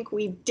you think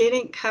we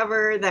didn't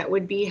cover that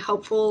would be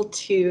helpful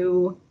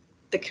to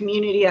the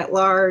community at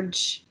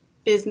large,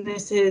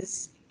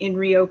 businesses in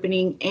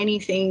reopening?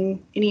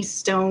 Anything, any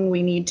stone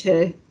we need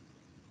to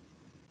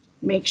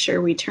make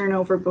sure we turn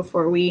over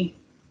before we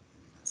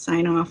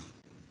sign off?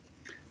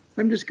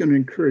 I'm just going to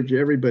encourage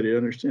everybody to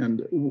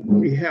understand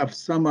we have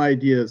some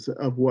ideas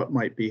of what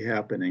might be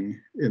happening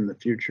in the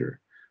future,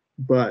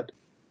 but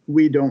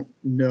we don't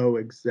know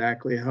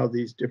exactly how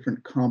these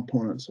different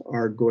components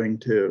are going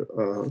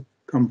to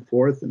come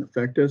forth and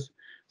affect us.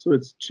 So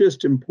it's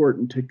just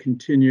important to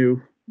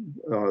continue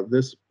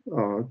this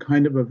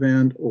kind of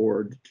event,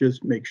 or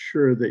just make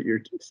sure that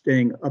you're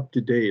staying up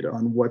to date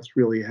on what's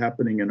really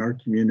happening in our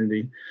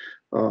community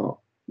all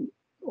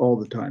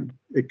the time.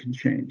 It can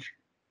change.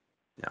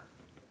 Yeah.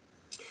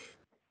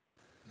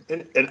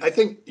 And I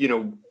think,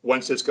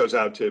 once this goes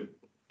out to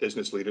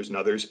business leaders and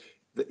others,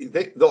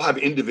 they'll have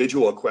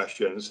individual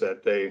questions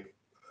that they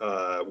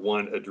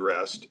want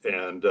addressed,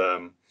 and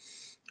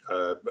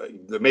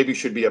there maybe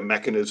should be a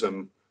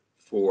mechanism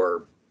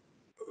for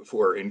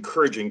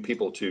encouraging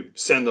people to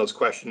send those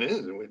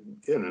questions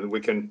in, and we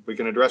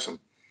can address them.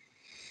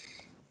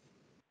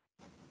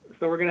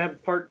 So we're gonna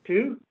have part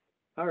 2.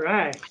 All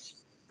right,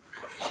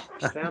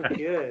 sounds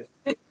good.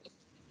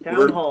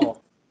 Town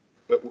hall.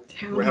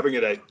 We're having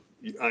it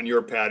on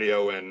your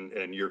patio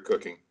and you're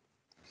cooking.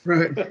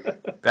 Right.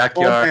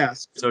 Backyard,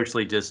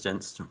 socially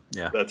distanced.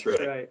 Yeah. That's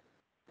right. Right.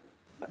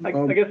 I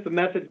guess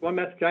one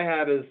message I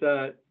have is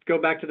go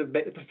back to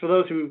for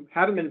those who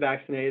haven't been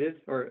vaccinated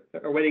or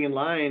are waiting in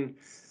line,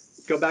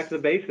 go back to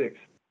the basics: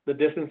 the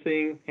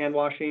distancing, hand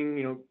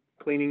washing,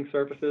 cleaning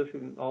surfaces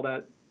and all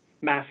that,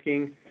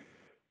 masking.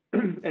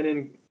 And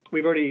then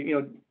we've already,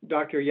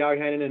 Dr.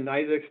 Yauhainen and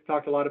Isaacs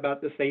talked a lot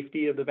about the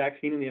safety of the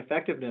vaccine and the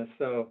effectiveness.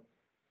 So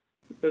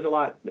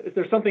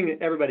there's something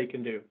that everybody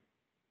can do.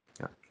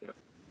 Yeah.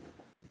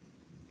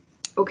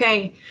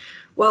 Okay.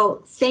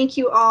 Well, thank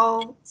you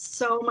all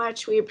so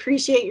much. We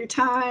appreciate your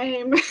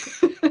time.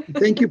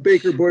 Thank you,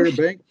 Baker Boyer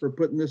Bank, for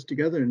putting this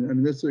together.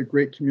 And this is a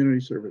great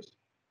community service.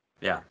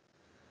 Yeah.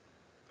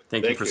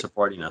 Thank you for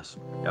supporting us.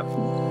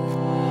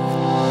 Yep.